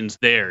options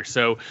there.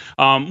 So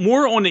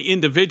more on the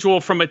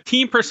individual. From a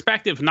team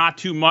perspective, not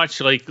too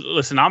much. Like,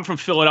 listen, I'm from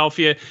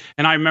Philadelphia,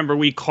 and I remember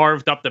we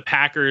carved up the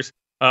Packers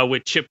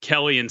with Chip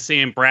Kelly and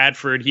Sam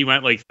Bradford. He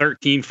went like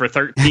 13 for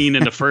 13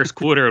 in the first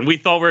quarter, and we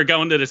thought we were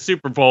going to the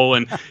Super Bowl.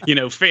 And,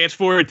 fast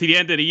forward to the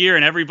end of the year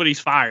and everybody's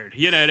fired.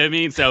 You know what I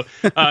mean? So,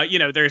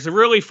 there's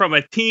really, from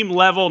a team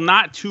level,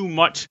 not too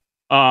much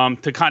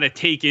to kind of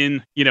take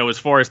in, as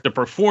far as the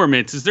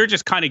performance, is they're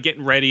just kind of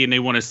getting ready and they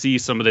want to see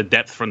some of the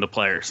depth from the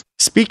players.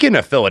 Speaking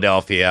of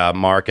Philadelphia,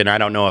 Mark, and I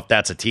don't know if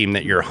that's a team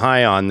that you're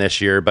high on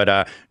this year, but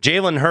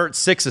Jalen Hurts,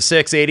 6 of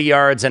 6, 80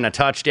 yards and a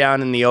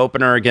touchdown in the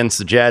opener against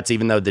the Jets,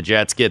 even though the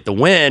Jets get the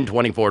win,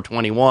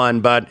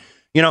 24-21. But,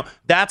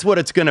 that's what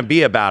it's going to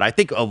be about. I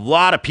think a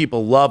lot of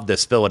people love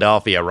this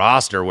Philadelphia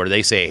roster where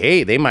they say,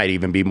 hey, they might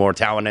even be more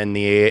talented in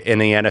the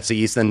NFC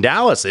East than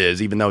Dallas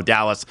is, even though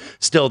Dallas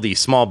still the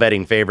small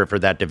betting favorite for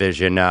that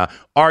division.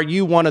 Are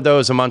you one of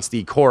those amongst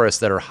the chorus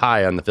that are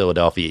high on the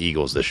Philadelphia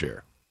Eagles this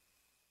year?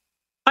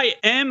 I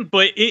am,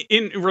 but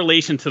in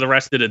relation to the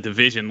rest of the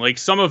division, like,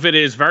 some of it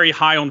is very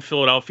high on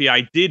Philadelphia.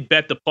 I did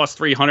bet the plus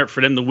 300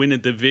 for them to win the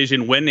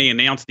division when they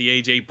announced the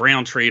A.J.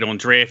 Brown trade on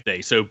draft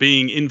day. So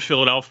being in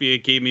Philadelphia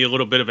gave me a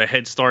little bit of a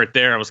head start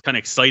there. I was kind of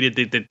excited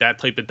that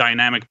type of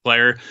dynamic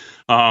player,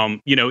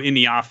 in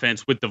the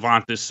offense with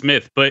Devonta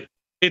Smith. But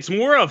it's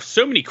more of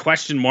so many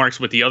question marks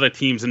with the other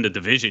teams in the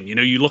division.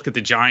 You look at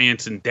the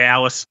Giants and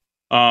Dallas.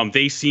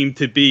 They seem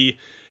to be,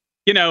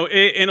 in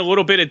a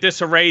little bit of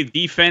disarray.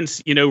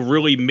 Defense,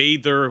 really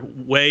made their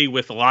way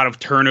with a lot of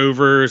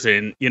turnovers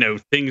and,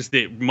 things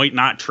that might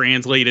not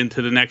translate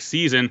into the next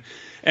season.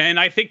 And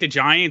I think the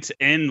Giants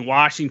and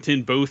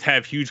Washington both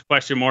have huge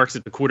question marks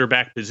at the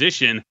quarterback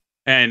position.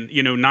 and,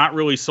 not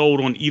really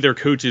sold on either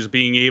coaches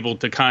being able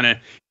to kind of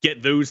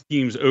get those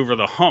teams over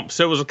the hump.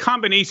 So it was a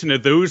combination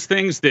of those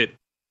things that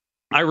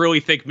I really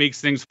think makes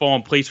things fall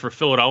in place for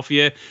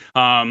Philadelphia.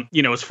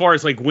 As far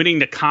as like winning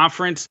the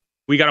conference,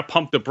 we got to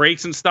pump the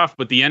brakes and stuff,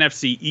 but the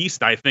NFC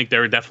East, I think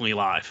they're definitely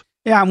live.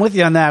 Yeah, I'm with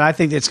you on that. I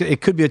think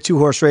it could be a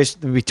 2-horse race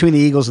between the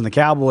Eagles and the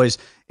Cowboys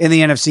in the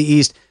NFC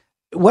East.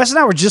 Wes and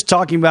I were just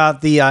talking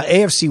about the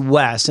AFC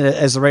West,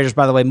 as the Raiders,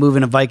 by the way, move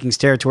into Vikings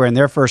territory in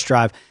their first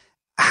drive.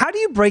 How do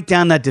you break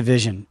down that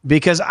division?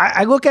 Because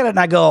I look at it and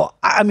I go,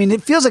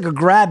 it feels like a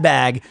grab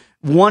bag,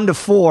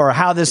 1-4,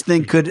 how this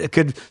thing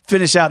could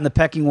finish out in the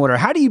pecking order.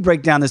 How do you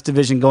break down this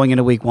division going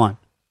into week 1?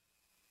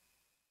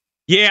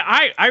 Yeah,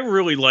 I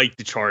really like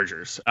the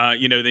Chargers.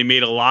 They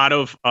made a lot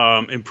of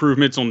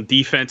improvements on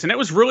defense, and that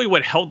was really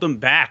what held them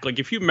back. Like,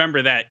 if you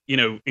remember that,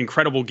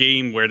 incredible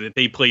game where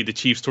they played the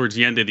Chiefs towards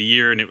the end of the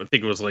year, and I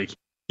think it was like,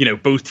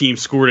 both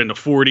teams scored in the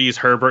 40s,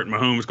 Herbert and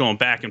Mahomes going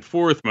back and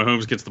forth.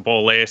 Mahomes gets the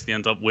ball last, he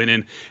ends up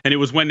winning. And it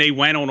was when they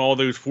went on all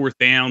those 4th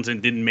downs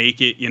and didn't make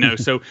it,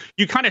 So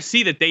you kind of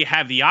see that they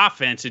have the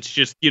offense. It's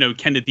just,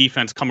 can the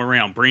defense come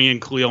around? Bring in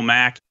Khalil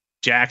Mack,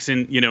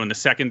 Jackson, in the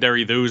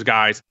secondary, those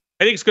guys.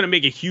 I think it's going to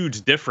make a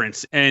huge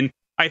difference. And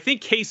I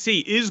think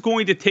KC is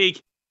going to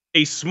take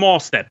a small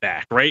step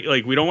back, right?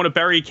 Like, we don't want to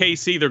bury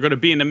KC. They're going to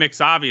be in the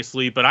mix,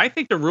 obviously, but I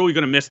think they're really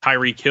going to miss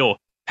Tyreek Hill.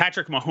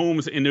 Patrick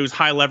Mahomes in those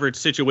high leverage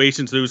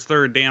situations, those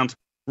 3rd downs,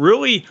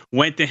 really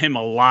went to him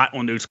a lot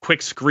on those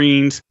quick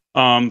screens,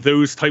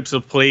 those types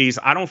of plays.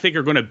 I don't think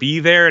are going to be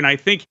there. And I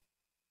think,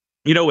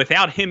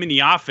 without him in the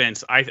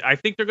offense, I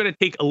think they're going to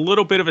take a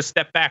little bit of a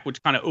step back,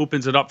 which kind of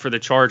opens it up for the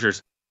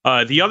Chargers.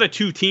 The other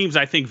 2 teams,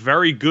 I think,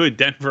 very good,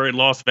 Denver and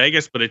Las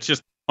Vegas, but it's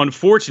just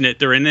unfortunate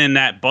they're in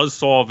that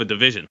buzzsaw of a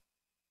division.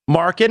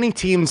 Mark, any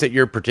teams that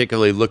you're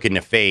particularly looking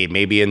to fade,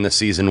 maybe in the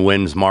season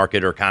wins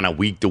market or kind of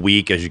week to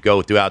week as you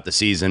go throughout the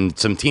season,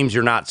 some teams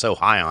you're not so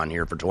high on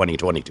here for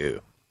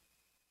 2022?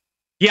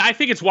 Yeah, I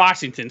think it's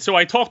Washington. So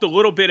I talked a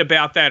little bit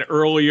about that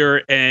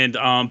earlier, and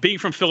being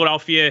from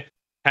Philadelphia,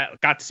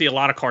 got to see a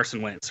lot of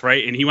Carson Wentz,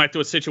 right? And he went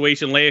through a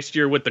situation last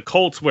year with the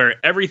Colts where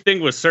everything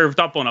was served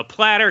up on a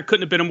platter.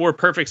 Couldn't have been a more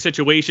perfect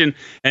situation,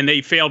 and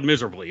they failed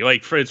miserably,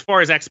 like, for as far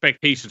as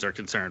expectations are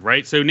concerned,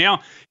 right? So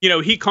now,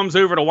 he comes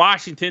over to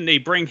Washington, they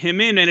bring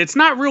him in, and it's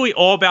not really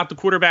all about the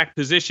quarterback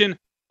position.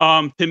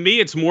 To me,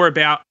 it's more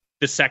about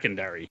the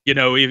secondary.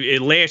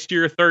 Last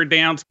year, 3rd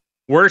downs,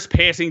 worst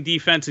passing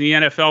defense in the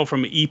NFL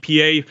from an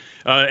EPA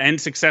and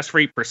success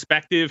rate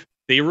perspective.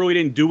 They really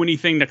didn't do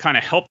anything to kind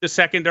of help the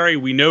secondary.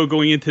 We know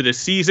going into the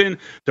season,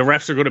 the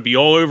refs are going to be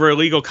all over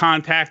illegal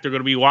contact. They're going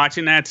to be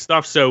watching that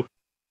stuff. So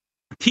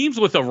teams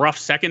with a rough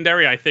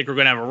secondary, I think, are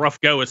going to have a rough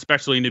go,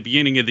 especially in the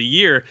beginning of the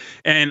year.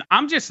 And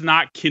I'm just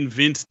not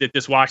convinced that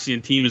this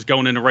Washington team is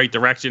going in the right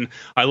direction.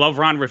 I love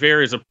Ron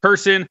Rivera as a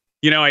person.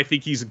 I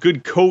think he's a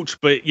good coach,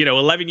 but,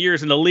 11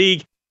 years in the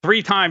league,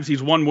 3 times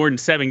he's won more than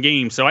 7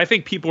 games. So I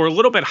think people are a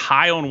little bit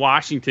high on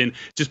Washington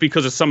just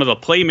because of some of the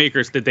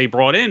playmakers that they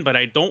brought in, but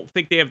I don't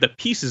think they have the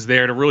pieces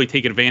there to really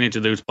take advantage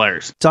of those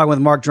players. Talking with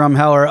Mark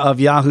Drumheller of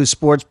Yahoo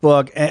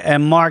Sportsbook.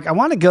 And Mark, I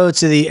want to go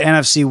to the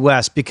NFC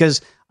West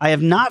because I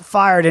have not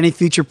fired any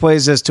future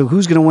plays as to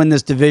who's going to win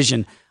this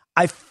division.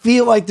 I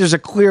feel like there's a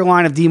clear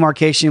line of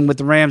demarcation with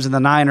the Rams and the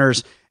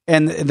Niners,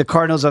 and the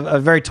Cardinals, a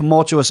very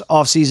tumultuous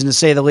offseason to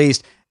say the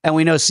least. And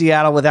we know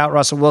Seattle without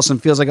Russell Wilson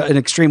feels like an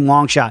extreme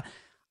long shot.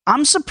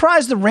 I'm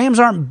surprised the Rams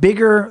aren't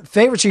bigger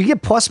favorites. You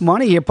get plus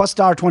money here, plus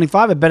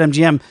 $1.25 at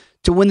BetMGM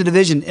to win the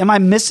division. Am I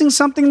missing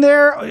something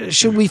there?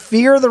 Should we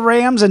fear the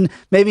Rams and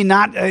maybe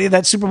not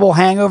that Super Bowl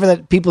hangover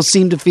that people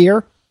seem to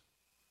fear?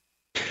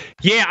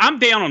 Yeah, I'm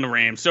down on the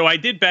Rams. So I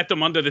did bet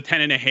them under the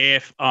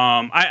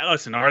 10.5.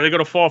 Listen, are they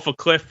going to fall off a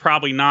cliff?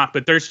 Probably not.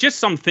 But there's just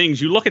some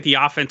things. You look at the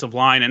offensive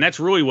line, and that's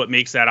really what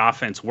makes that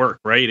offense work,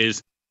 right?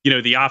 Is,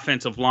 the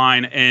offensive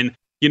line. And,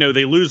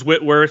 they lose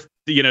Whitworth.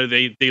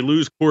 They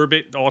lose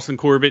Austin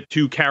Corbett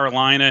to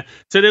Carolina.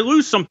 So they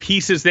lose some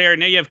pieces there.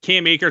 Now you have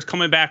Cam Akers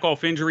coming back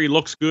off injury.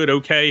 Looks good,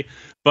 okay.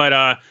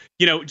 But,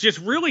 just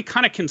really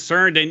kind of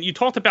concerned. And you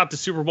talked about the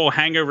Super Bowl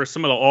hangover,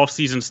 some of the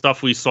offseason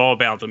stuff we saw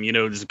about them.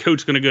 Is the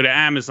coach going to go to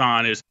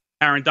Amazon? Is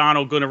Aaron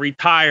Donald going to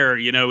retire?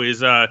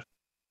 Is all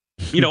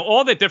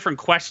the different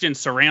questions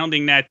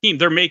surrounding that team.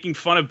 They're making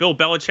fun of Bill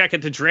Belichick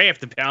at the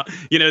draft about,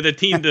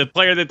 the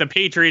player that the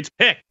Patriots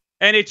picked.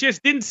 And it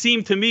just didn't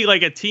seem to me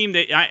like a team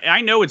that I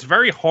know it's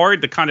very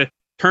hard to kind of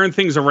turn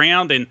things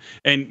around and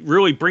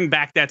really bring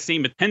back that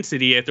same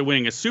intensity after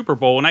winning a Super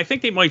Bowl. And I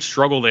think they might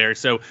struggle there.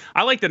 So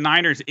I like the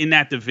Niners in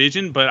that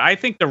division, but I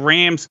think the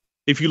Rams,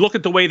 if you look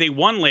at the way they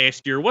won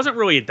last year, wasn't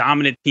really a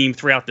dominant team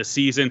throughout the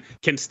season.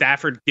 Can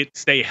Stafford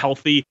stay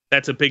healthy?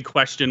 That's a big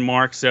question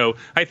mark. So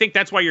I think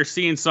that's why you're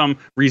seeing some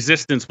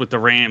resistance with the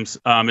Rams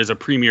as a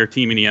premier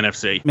team in the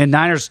NFC. Man,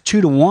 Niners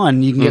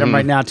 2-1. You can get them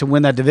right now to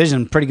win that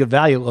division. Pretty good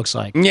value, it looks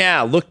like.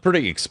 Yeah, look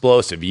pretty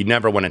explosive. You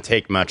never want to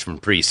take much from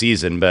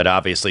preseason, but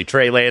obviously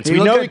Trey Lance,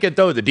 we know he can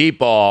throw the deep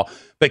ball,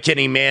 but can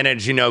he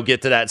manage,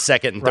 get to that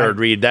second and third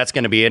read? That's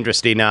going to be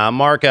interesting.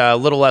 Mark, a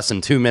little less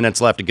than 2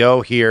 minutes left to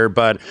go here,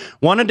 but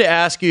wanted to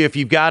ask you if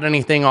you've got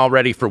anything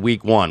already for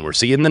week one. We're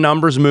seeing the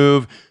numbers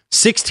move.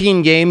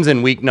 16 games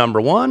in week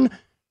number 1.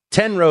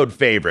 10 road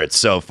favorites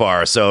so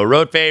far. So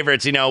road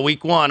favorites,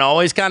 week one,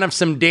 always kind of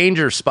some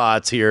danger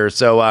spots here.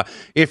 So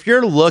if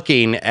you're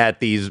looking at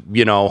these,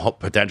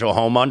 potential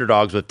home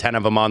underdogs with 10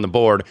 of them on the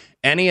board,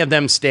 any of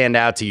them stand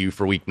out to you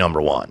for week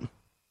number 1?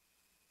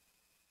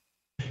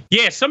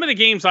 Yeah, some of the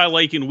games I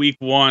like in week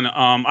one,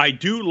 I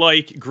do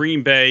like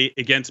Green Bay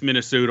against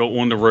Minnesota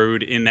on the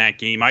road in that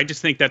game. I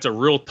just think that's a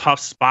real tough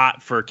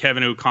spot for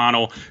Kevin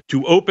O'Connell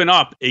to open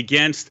up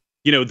against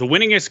the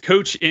winningest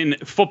coach in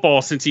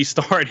football since he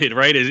started,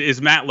 right,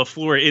 is Matt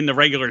LaFleur in the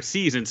regular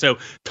season. So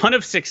ton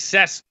of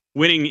success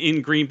winning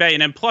in Green Bay.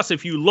 And then plus,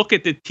 if you look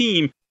at the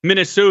team,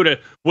 Minnesota,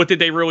 what did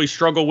they really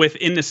struggle with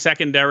in the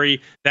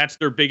secondary? That's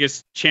their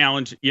biggest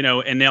challenge,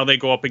 and now they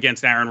go up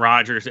against Aaron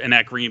Rodgers and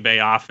that Green Bay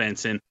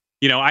offense. And,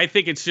 I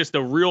think it's just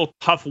a real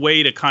tough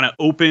way to kind of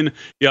open,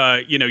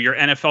 your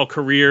NFL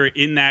career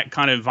in that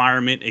kind of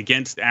environment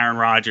against Aaron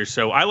Rodgers.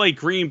 So I like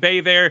Green Bay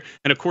there.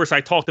 And of course,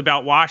 I talked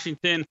about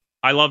Washington.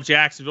 I love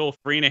Jacksonville,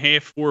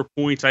 3.5, 4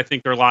 points. I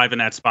think they're live in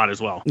that spot as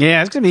well.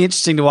 Yeah, it's going to be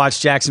interesting to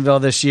watch Jacksonville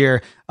this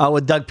year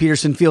with Doug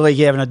Peterson. Feel like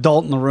you have an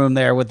adult in the room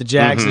there with the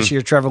Jags this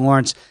year, Trevor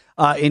Lawrence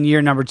in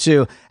year number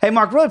 2. Hey,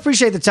 Mark, really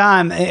appreciate the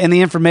time and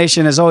the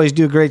information. As always,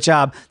 do a great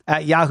job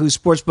at Yahoo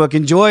Sportsbook.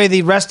 Enjoy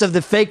the rest of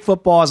the fake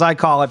football, as I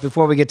call it,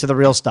 before we get to the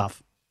real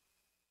stuff.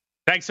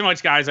 Thanks so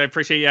much, guys. I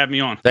appreciate you having me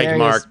on. Thank you,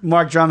 Mark.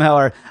 Mark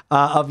Drumheller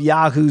of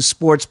Yahoo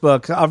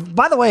Sportsbook.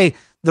 By the way,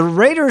 the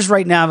Raiders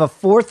right now have a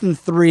 4th and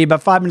 3,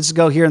 about 5 minutes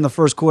ago here in the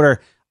first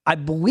quarter. I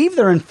believe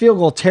they're in field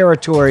goal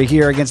territory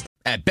here against.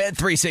 At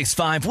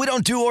Bet365, we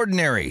don't do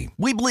ordinary.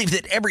 We believe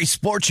that every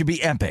sport should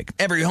be epic.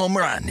 Every home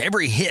run,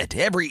 every hit,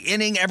 every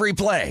inning, every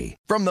play.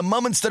 From the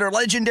moments that are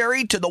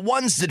legendary to the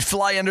ones that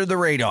fly under the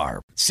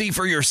radar. See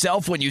for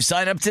yourself when you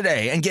sign up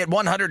today and get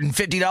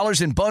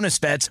 $150 in bonus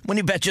bets when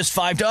you bet just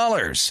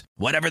 $5.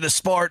 Whatever the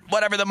sport,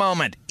 whatever the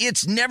moment,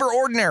 it's never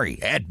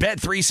ordinary at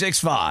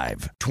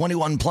Bet365.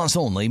 21 plus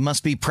only.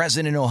 Must be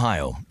present in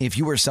Ohio. If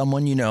you or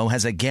someone you know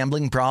has a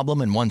gambling problem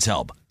and wants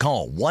help,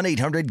 call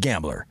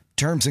 1-800-GAMBLER.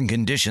 Terms and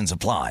conditions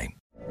apply.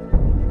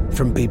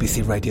 From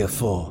BBC Radio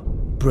 4,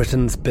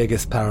 Britain's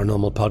biggest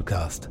paranormal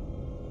podcast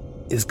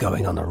is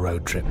going on a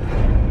road trip.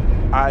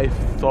 I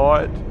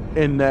thought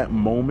in that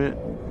moment,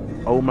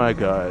 oh my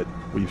God,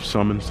 we've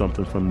summoned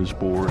something from this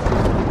board.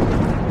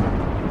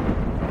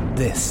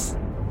 This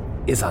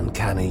is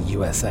Uncanny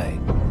USA.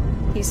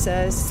 He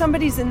says,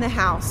 somebody's in the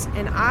house,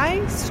 and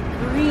I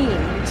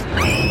screamed.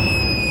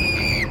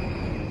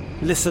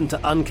 Listen to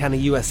Uncanny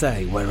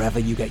USA wherever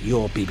you get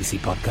your BBC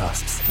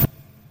podcasts,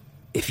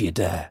 if you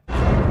dare.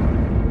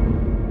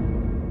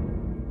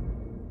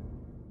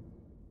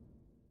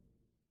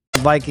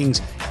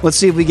 Vikings. Let's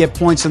see if we get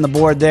points on the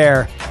board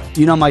there.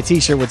 My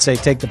T-shirt would say,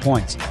 take the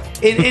points.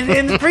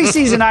 In the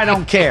preseason, I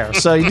don't care.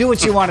 So you do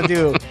what you want to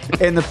do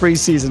in the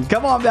preseason.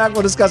 Come on back.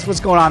 We'll discuss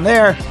what's going on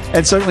there,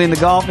 and certainly in the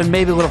golf, and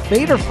maybe a little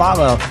fade or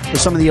follow for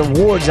some of the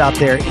awards out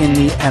there in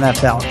the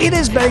NFL. It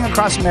is Betting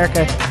Across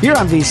America here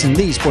on VSiN,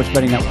 the Sports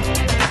Betting Network.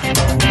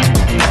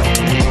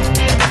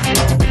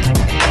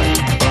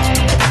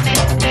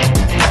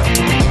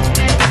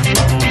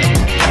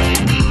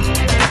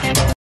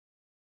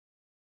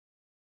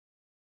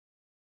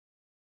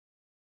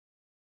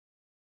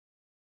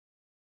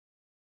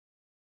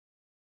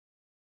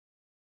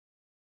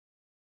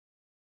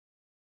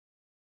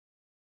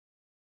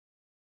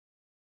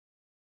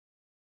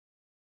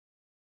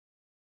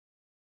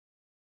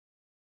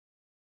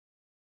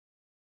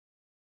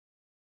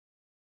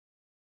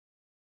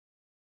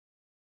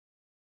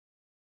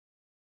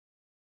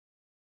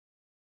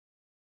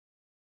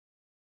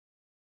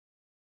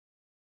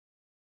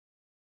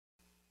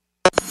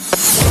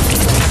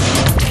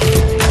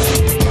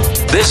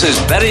 This is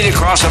Betting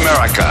Across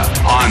America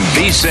on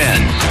VSiN,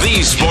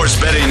 the Sports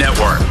Betting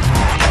Network.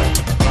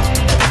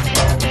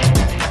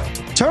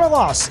 Turn a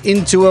loss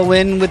into a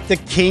win with the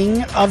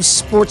king of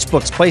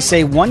sportsbooks. Place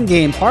a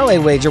one-game parlay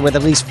wager with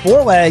at least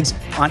 4 legs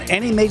on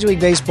any Major League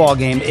Baseball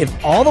game. If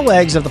all the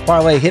legs of the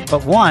parlay hit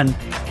but one,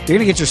 you're going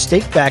to get your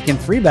stake back in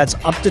free bets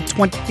up to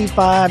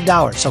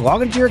 $25. So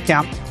log into your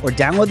account or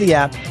download the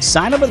app,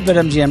 sign up with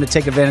BetMGM to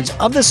take advantage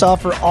of this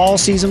offer all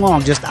season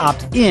long. Just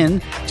opt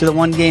in to the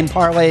one-game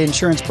parlay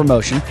insurance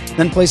promotion,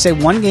 then place a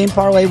one-game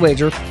parlay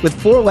wager with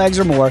 4 legs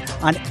or more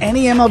on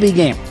any MLB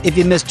game. If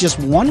you miss just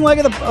one leg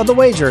of the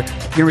wager, you're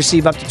going to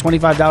receive up to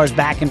 $25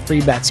 back in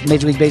free bets.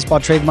 Major League Baseball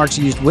trademarks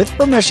are used with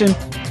permission.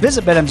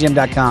 Visit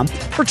BetMGM.com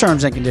for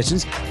terms and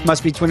conditions.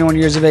 Must be 21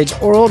 years of age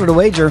or older to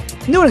wager.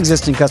 New and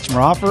existing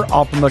customer offer.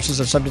 All promotions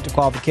are subject to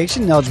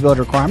qualification and eligibility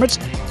requirements.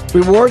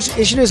 Rewards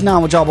issued as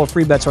non-withdrawable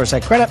free bets or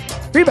site credit.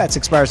 Free bets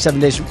expire 7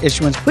 days from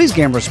issuance. Please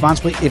gamble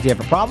responsibly. If you have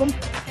a problem,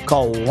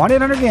 call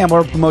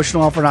 1-800-GAMBLER.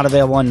 Promotional offer not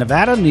available in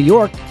Nevada, New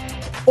York,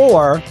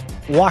 or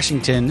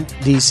Washington,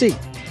 D.C.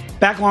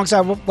 Back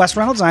alongside Wes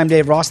Reynolds, I'm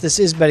Dave Ross. This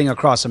is Betting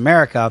Across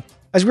America.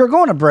 As we were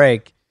going to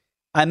break,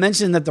 I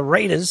mentioned that the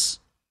Raiders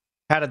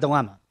had a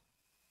dilemma.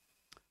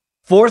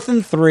 4th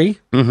and 3.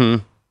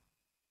 Mm-hmm.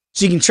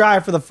 So you can try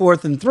for the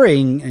 4th and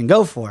 3 and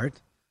go for it,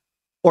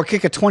 or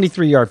kick a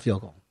 23-yard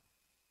field goal.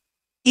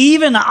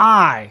 Even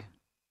I,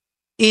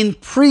 in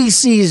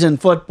preseason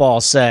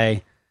football,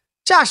 say,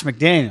 Josh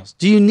McDaniels,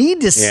 do you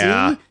need to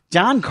see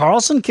John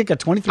Carlson kick a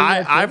 23-yard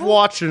field goal? I've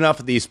watched enough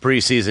of these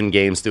preseason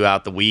games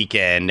throughout the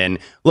weekend, and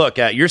look,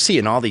 you're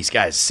seeing all these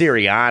guys.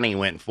 Sirianni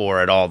went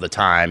for it all the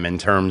time in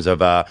terms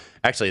of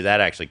actually, that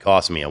actually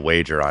cost me a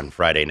wager on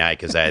Friday night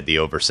because I had the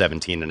over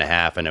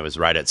 17.5, and it was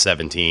right at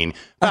 17.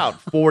 About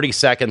 40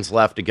 seconds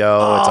left to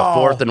go. It's a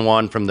 4th and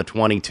 1 from the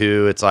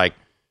 22. It's like,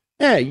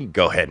 you can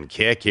go ahead and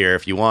kick here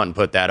if you want and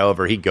put that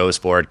over. He goes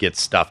for it,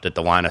 gets stuffed at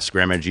the line of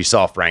scrimmage. You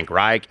saw Frank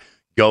Reich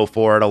go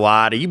for it a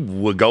lot. He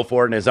would go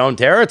for it in his own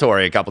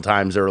territory a couple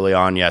times early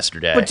on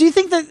yesterday. But do you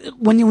think that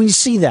when you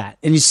see that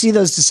and you see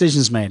those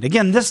decisions made,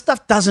 again, this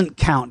stuff doesn't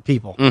count,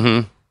 people.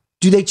 Mm-hmm.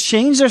 Do they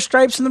change their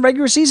stripes in the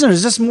regular season, or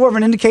is this more of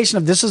an indication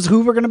of this is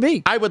who we're going to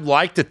be? I would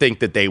like to think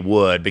that they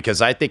would,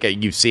 because I think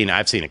I've seen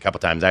a couple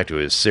times,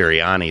 actually, with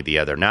Sirianni the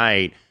other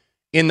night.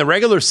 In the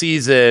regular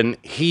season,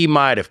 he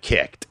might have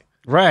kicked.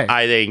 Right.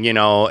 I think, in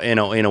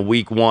a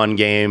week 1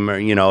 game,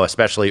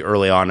 especially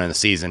early on in the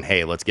season,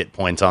 hey, let's get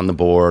points on the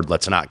board.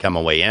 Let's not come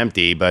away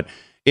empty. But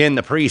in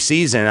the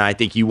preseason, I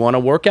think you want to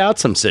work out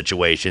some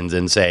situations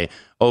and say,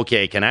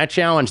 okay, can I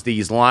challenge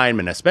these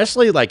linemen,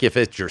 especially like if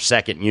it's your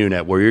second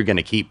unit where you're going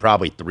to keep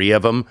probably 3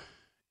 of them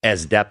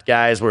as depth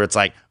guys, where it's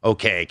like,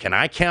 okay, can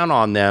I count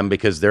on them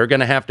because they're going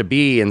to have to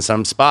be in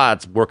some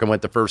spots working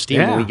with the first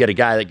team. When we get a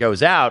guy that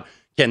goes out,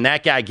 can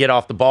that guy get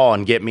off the ball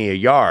and get me a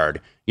yard?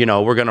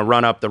 We're going to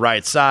run up the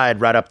right side,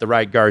 right up the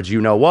right guards.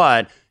 You know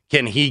what?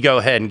 Can he go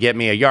ahead and get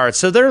me a yard?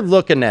 So they're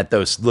looking at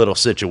those little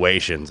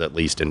situations, at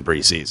least in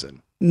preseason.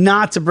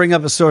 Not to bring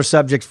up a sore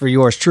subject for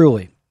yours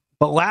truly,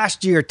 but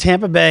last year,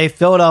 Tampa Bay,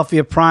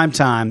 Philadelphia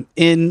primetime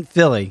in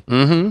Philly.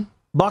 Mm-hmm.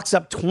 Bucks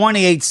up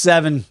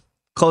 28-7,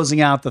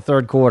 closing out the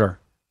third quarter.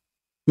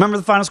 Remember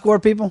the final score,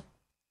 people?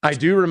 I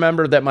do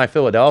remember that my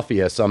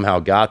Philadelphia somehow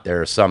got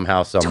there some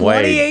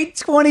way.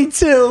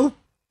 28-22.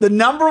 The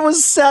number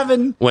was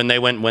 7 when they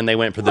went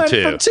for the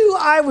 2. For 2,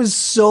 I was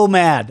so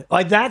mad.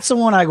 Like that's the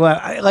one I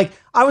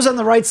was on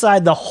the right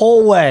side the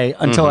whole way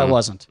until I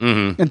wasn't.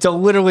 Mm-hmm. Until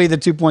literally the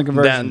 2-point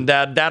conversion.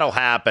 That'll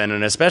happen,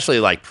 and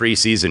especially like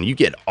preseason, you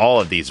get all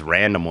of these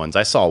random ones.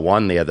 I saw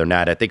one the other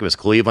night. I think it was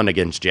Cleveland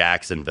against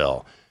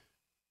Jacksonville.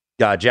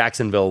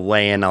 Jacksonville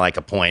laying like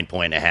a point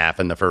and a half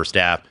in the first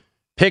half.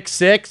 Pick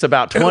 6,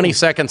 about 20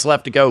 seconds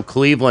left to go.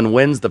 Cleveland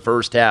wins the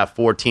first half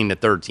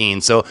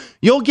 14-13. So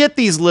you'll get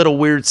these little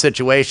weird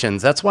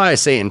situations. That's why I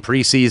say in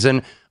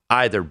preseason,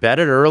 either bet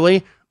it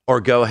early or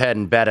go ahead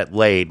and bet it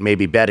late.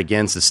 Maybe bet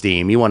against the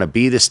steam. You want to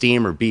be the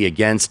steam or be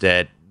against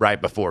it right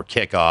before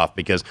kickoff,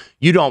 because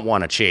you don't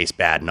want to chase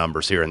bad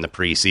numbers here in the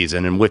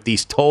preseason. And with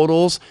these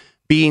totals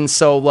being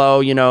so low,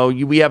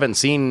 we haven't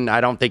seen,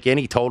 I don't think,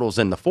 any totals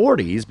in the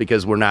 40s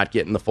because we're not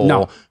getting the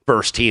full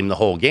first team the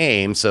whole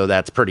game. So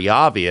that's pretty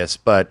obvious.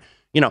 But,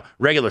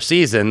 regular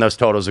season, those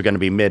totals are going to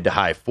be mid to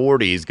high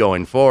 40s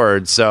going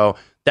forward. So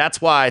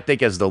that's why I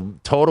think as the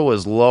total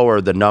is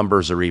lower, the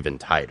numbers are even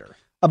tighter.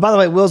 By the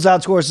way, Will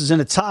Zalatoris is in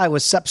a tie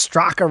with Sepp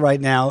Straka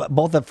right now,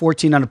 both at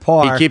 14 under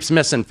par. He keeps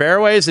missing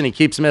fairways, and he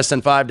keeps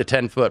missing 5 to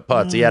 10 foot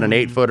putts. He had an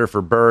 8-footer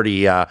for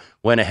birdie,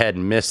 went ahead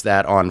and missed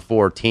that on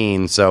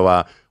 14.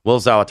 So, Will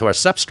Zalatoris,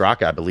 Sepp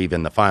Straka, I believe,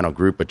 in the final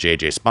group with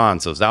J.J.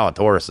 Spaun. So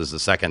Zalatoris is the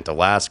second to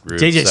last group.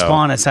 J.J.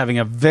 Spaun is having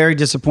a very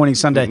disappointing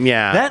Sunday.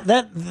 Yeah.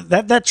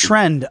 That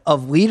trend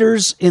of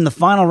leaders in the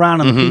final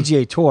round on the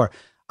PGA Tour,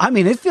 I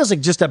mean, it feels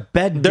like just a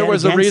bed. There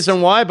was a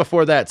reason why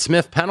before that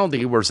Smith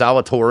penalty where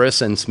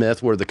Zalatoris and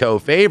Smith were the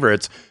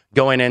co-favorites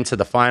going into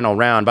the final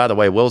round. By the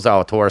way, Will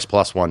Zalatoris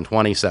plus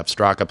 120, Sepp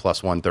Straka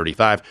plus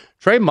 135.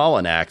 Trey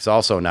Mullinak's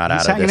also not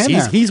out of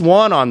this. He's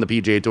won on the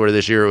PGA Tour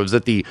this year. It was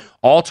at the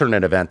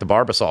alternate event, the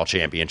Barbasol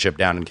Championship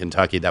down in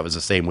Kentucky. That was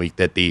the same week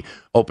that the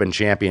Open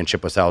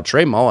Championship was held.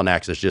 Trey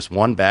Mullinak's is just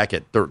one back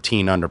at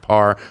 13 under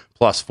par,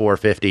 plus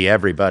 450.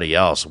 Everybody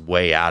else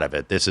way out of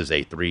it. This is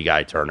a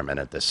 3-guy tournament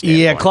at this standpoint.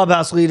 Yeah,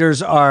 clubhouse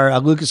leaders are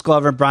Lucas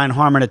Glover and Brian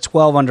Harman at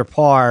 12 under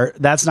par.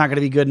 That's not going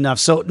to be good enough.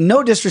 So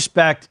no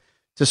disrespect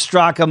to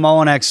Straka,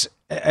 Mullinak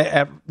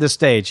at this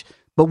stage.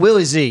 But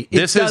Willie Z,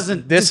 this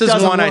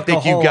is one I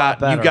think you got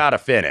to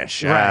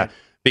finish, right?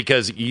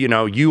 Because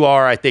you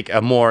are, I think,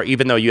 a more,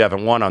 even though you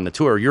haven't won on the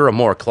tour, you're a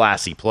more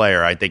classy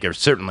player. I think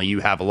certainly you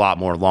have a lot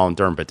more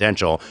long-term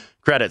potential.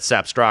 Credit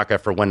Sepp Straka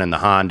for winning the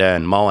Honda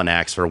and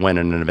Mullinak for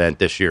winning an event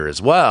this year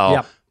as well.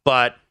 Yep.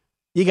 But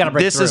you got to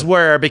break this through. Is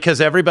where,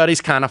 because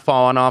everybody's kind of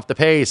falling off the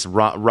pace.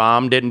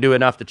 Rahm didn't do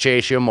enough to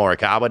chase you.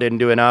 Morikawa didn't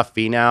do enough.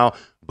 Finau,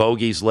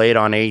 bogeys late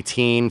on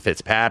 18.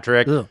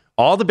 Fitzpatrick,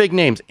 all the big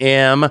names.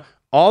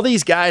 All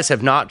these guys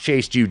have not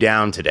chased you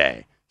down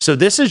today. So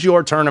this is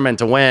your tournament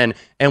to win,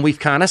 and we've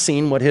kind of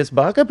seen what his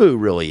bugaboo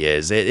really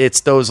is.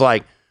 It's those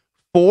like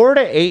 4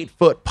 to 8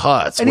 foot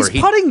putts. And he's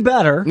putting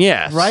better.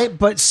 Yes. Right?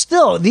 But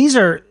still, these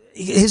are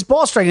his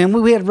ball striking. And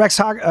we had Rex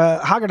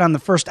Hoggard on the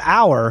first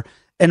hour,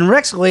 and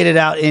Rex laid it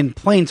out in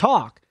plain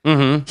talk.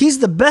 Mm-hmm. He's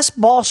the best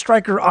ball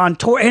striker on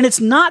tour, and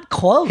it's not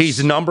close.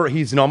 He's number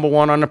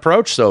one on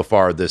approach so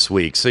far this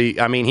week. So,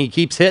 I mean, he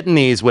keeps hitting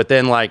these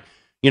within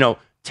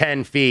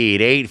 10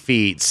 feet, 8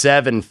 feet,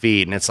 7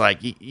 feet. And it's like,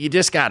 you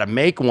just got to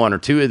make one or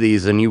two of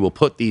these and you will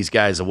put these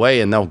guys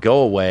away and they'll go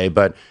away.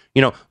 But,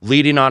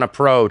 leading on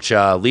approach,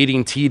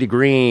 leading tee to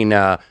green,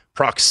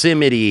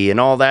 proximity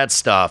and all that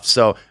stuff.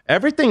 So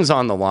everything's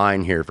on the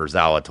line here for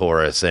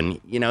Zalatoris.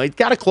 And, he's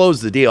got to close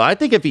the deal. I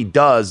think if he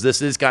does,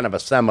 this is kind of a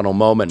seminal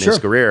moment in his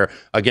career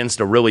against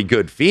a really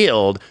good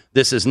field.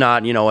 This is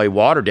not, a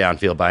watered down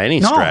field by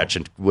any stretch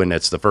when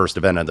it's the first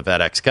event of the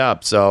FedEx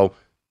Cup. So,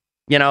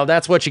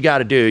 that's what you got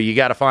to do. You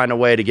got to find a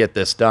way to get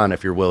this done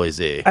if you're Willie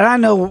Z. And I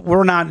know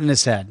we're not in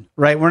his head,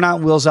 right? We're not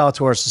in Will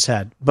Zalatoris'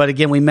 head. But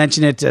again, we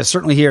mentioned it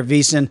certainly here at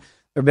VSiN.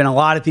 There have been a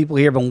lot of people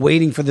here been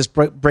waiting for this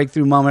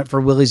breakthrough moment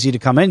for Willie Z to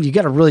come in. You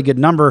got a really good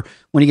number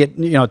when you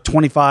get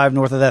 25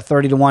 north of that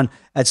 30-1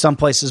 at some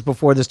places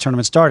before this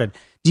tournament started.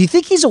 Do you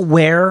think he's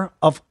aware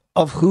of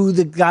who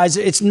the guys?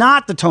 It's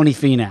not the Tony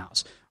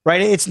Finau's. Right,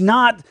 it's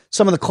not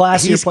some of the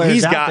classier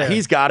players out there.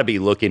 He's got to be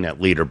looking at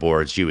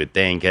leaderboards, you would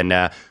think. And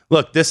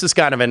look, this is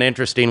kind of an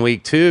interesting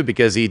week too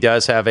because he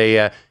does have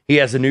he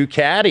has a new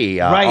caddy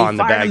on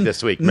the bag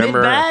this week.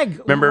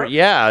 Remember?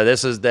 Yeah,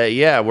 this is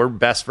we're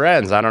best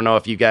friends. I don't know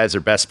if you guys are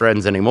best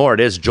friends anymore.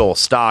 It is Joel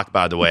Stock,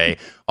 by the way,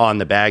 on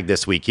the bag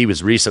this week. He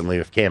was recently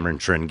with Cameron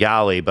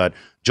Tringali, but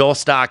Joel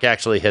Stock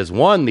actually has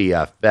won the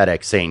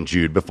FedEx St.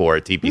 Jude before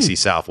at TPC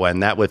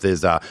Southwind. That with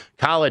his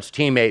college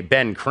teammate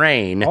Ben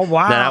Crane. Oh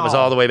wow! That was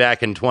all the way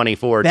back in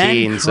 2014.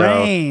 Ben Crane.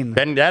 So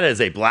Ben, that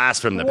is a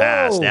blast from the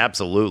past,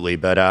 absolutely.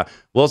 But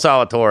Will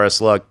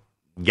Zalatoris, look,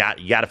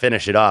 you got to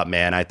finish it up,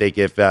 man. I think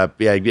if and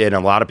a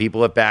lot of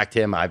people have backed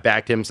him. I've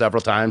backed him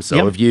several times.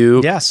 So have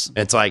you. Yes.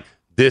 It's like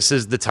this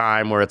is the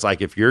time where it's like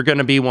if you're going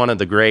to be one of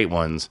the great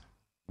ones,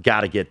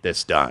 got to get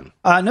this done.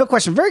 No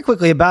question. Very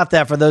quickly about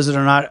that, for those that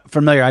are not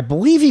familiar, I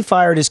believe he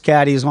fired his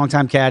caddy, his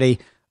longtime caddy,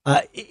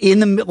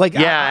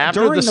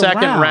 after the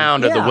second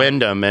round of the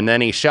Wyndham, and then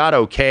he shot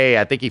okay.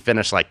 I think he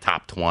finished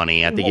top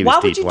 20. I think he was. Why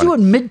would you do it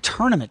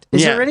mid-tournament?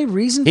 Is there any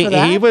reason for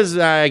that? He was.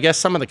 I guess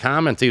some of the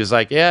comments he was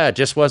like, it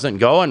just wasn't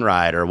going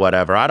right or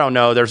whatever. I don't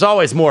know. There's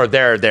always more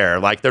there.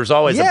 Like there's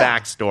always a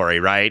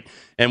backstory, right?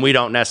 And we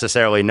don't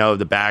necessarily know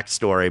the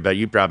backstory, but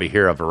you probably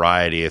hear a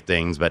variety of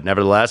things. But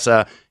nevertheless,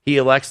 he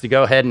elects to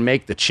go ahead and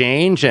make the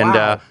change.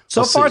 And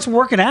so far, it's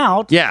working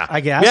out. Yeah, I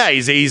guess. Yeah,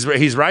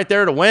 he's right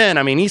there to win.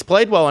 I mean, he's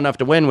played well enough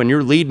to win when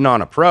you're leading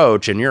on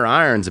approach and your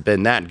irons have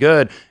been that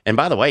good. And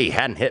by the way, he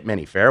hadn't hit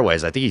many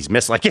fairways. I think he's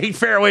missed 8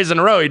 fairways in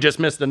a row. He just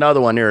missed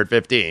another one here at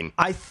 15.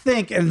 I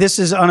think, and this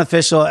is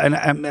unofficial,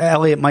 and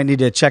Elliot might need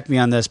to check me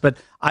on this, but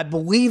I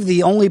believe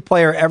the only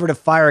player ever to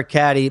fire a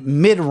caddy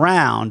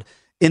mid-round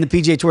in the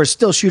PGA Tour is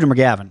still Shooter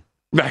McGavin.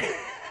 Right.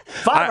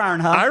 5-iron,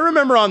 huh? I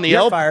remember on the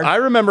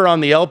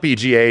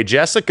LPGA,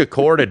 Jessica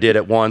Korda did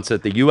it once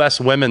at the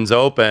U.S. Women's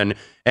Open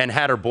and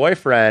had her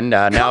boyfriend,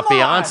 now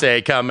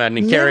fiance, come in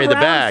and carry the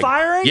bag.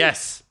 Firing?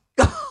 Yes.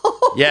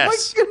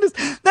 Yes. My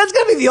goodness. That's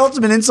going to be the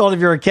ultimate insult if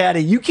you're a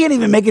caddy. You can't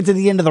even make it to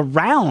the end of the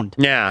round.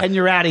 Yeah. And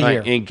you're out of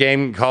here.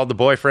 Game called the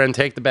boyfriend,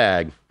 take the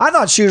bag. I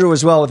thought Shooter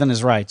was well within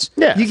his rights.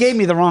 Yes. You gave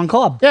me the wrong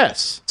club.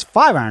 Yes. It's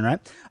 5-iron, right?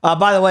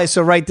 By the way,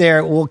 so right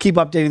there, we'll keep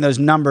updating those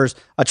numbers.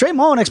 Trey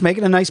Mullinax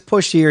making a nice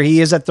push here.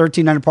 He is at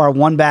 13 under par,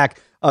 one back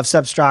of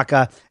Sepp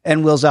Straka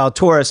and Will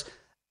Zalatoris.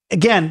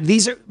 Again,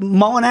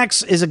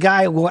 Mullinax is a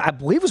guy who I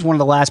believe was one of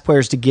the last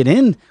players to get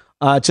in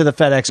to the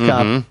FedEx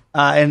Cup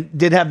and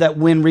did have that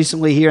win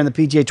recently here in the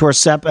PGA Tour.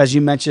 Sepp, as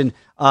you mentioned,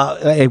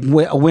 a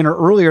winner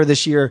earlier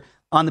this year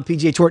on the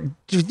PGA Tour.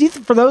 Do you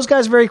think for those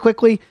guys very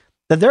quickly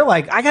that they're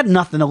like, I got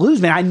nothing to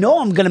lose, man. I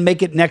know I'm going to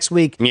make it next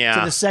week to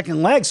the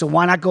second leg, so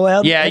why not go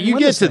out? Yeah, you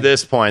get to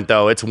this point,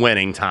 though, it's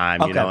winning time.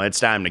 Okay.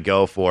 It's time to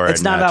go for it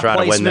and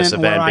try to win this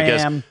event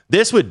because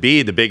this would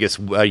be the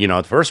biggest,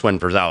 the first win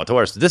for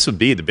Zalatoris. This would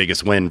be the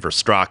biggest win for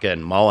Straka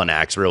and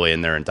Mullinax really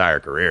in their entire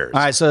careers.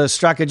 All right, so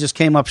Straka just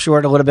came up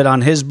short a little bit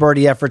on his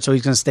birdie effort, so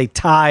he's going to stay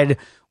tied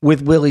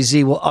with Willie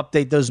Z. We'll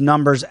update those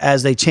numbers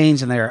as they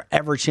change, and they are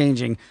ever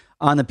changing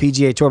on the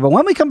PGA Tour. But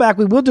when we come back,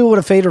 we will do what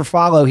a fade or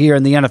follow here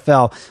in the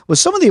NFL with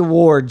some of the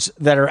awards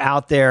that are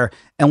out there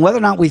and whether or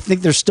not we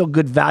think there's still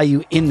good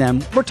value in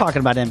them. We're talking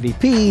about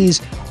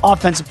MVPs,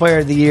 Offensive Player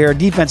of the Year,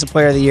 Defensive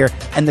Player of the Year,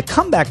 and the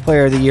Comeback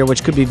Player of the Year,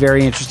 which could be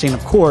very interesting.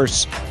 Of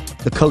course,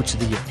 the Coach of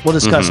the Year. We'll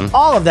discuss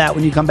all of that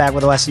when you come back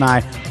with Wes and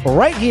I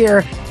right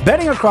here,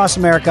 Betting Across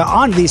America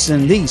on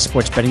VSiN, the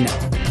Sports Betting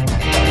Network.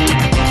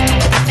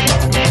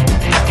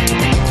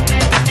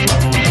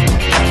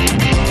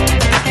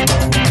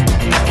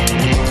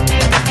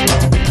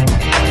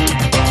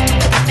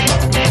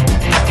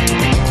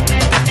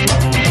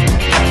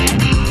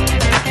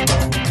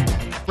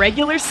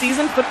 Regular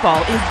season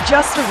football is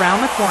just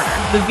around the corner.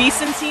 The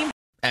VSiN team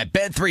At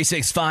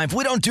Bet365,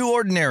 we don't do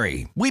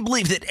ordinary. We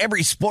believe that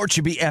every sport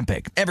should be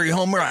epic. Every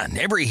home run,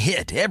 every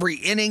hit, every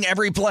inning,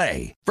 every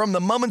play. From the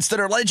moments that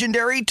are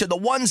legendary to the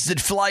ones that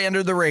fly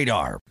under the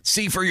radar.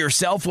 See for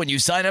yourself when you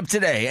sign up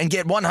today and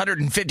get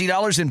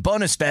 $150 in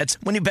bonus bets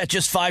when you bet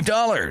just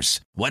 $5.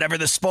 Whatever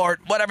the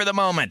sport, whatever the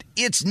moment,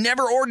 it's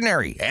never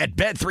ordinary at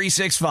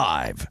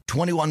Bet365.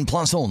 21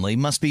 plus only.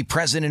 Must be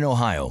present in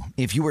Ohio.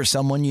 If you or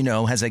someone you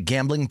know has a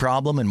gambling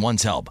problem and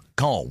wants help,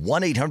 call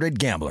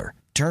 1-800-GAMBLER.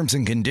 Terms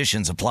and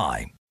conditions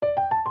apply.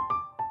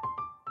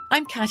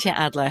 I'm Katya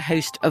Adler,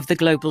 host of The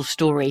Global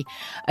Story.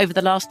 Over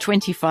the last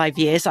 25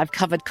 years, I've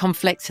covered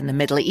conflicts in the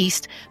Middle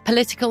East,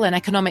 political and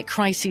economic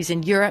crises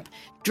in Europe,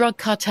 drug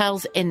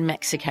cartels in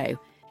Mexico.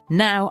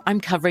 Now I'm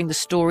covering the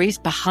stories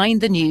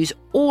behind the news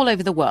all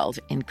over the world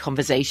in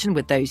conversation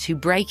with those who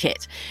break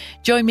it.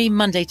 Join me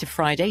Monday to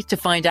Friday to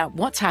find out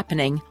what's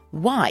happening,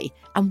 why,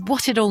 and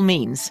what it all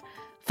means.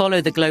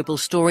 Follow The Global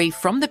Story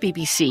from the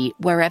BBC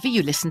wherever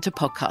you listen to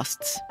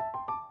podcasts.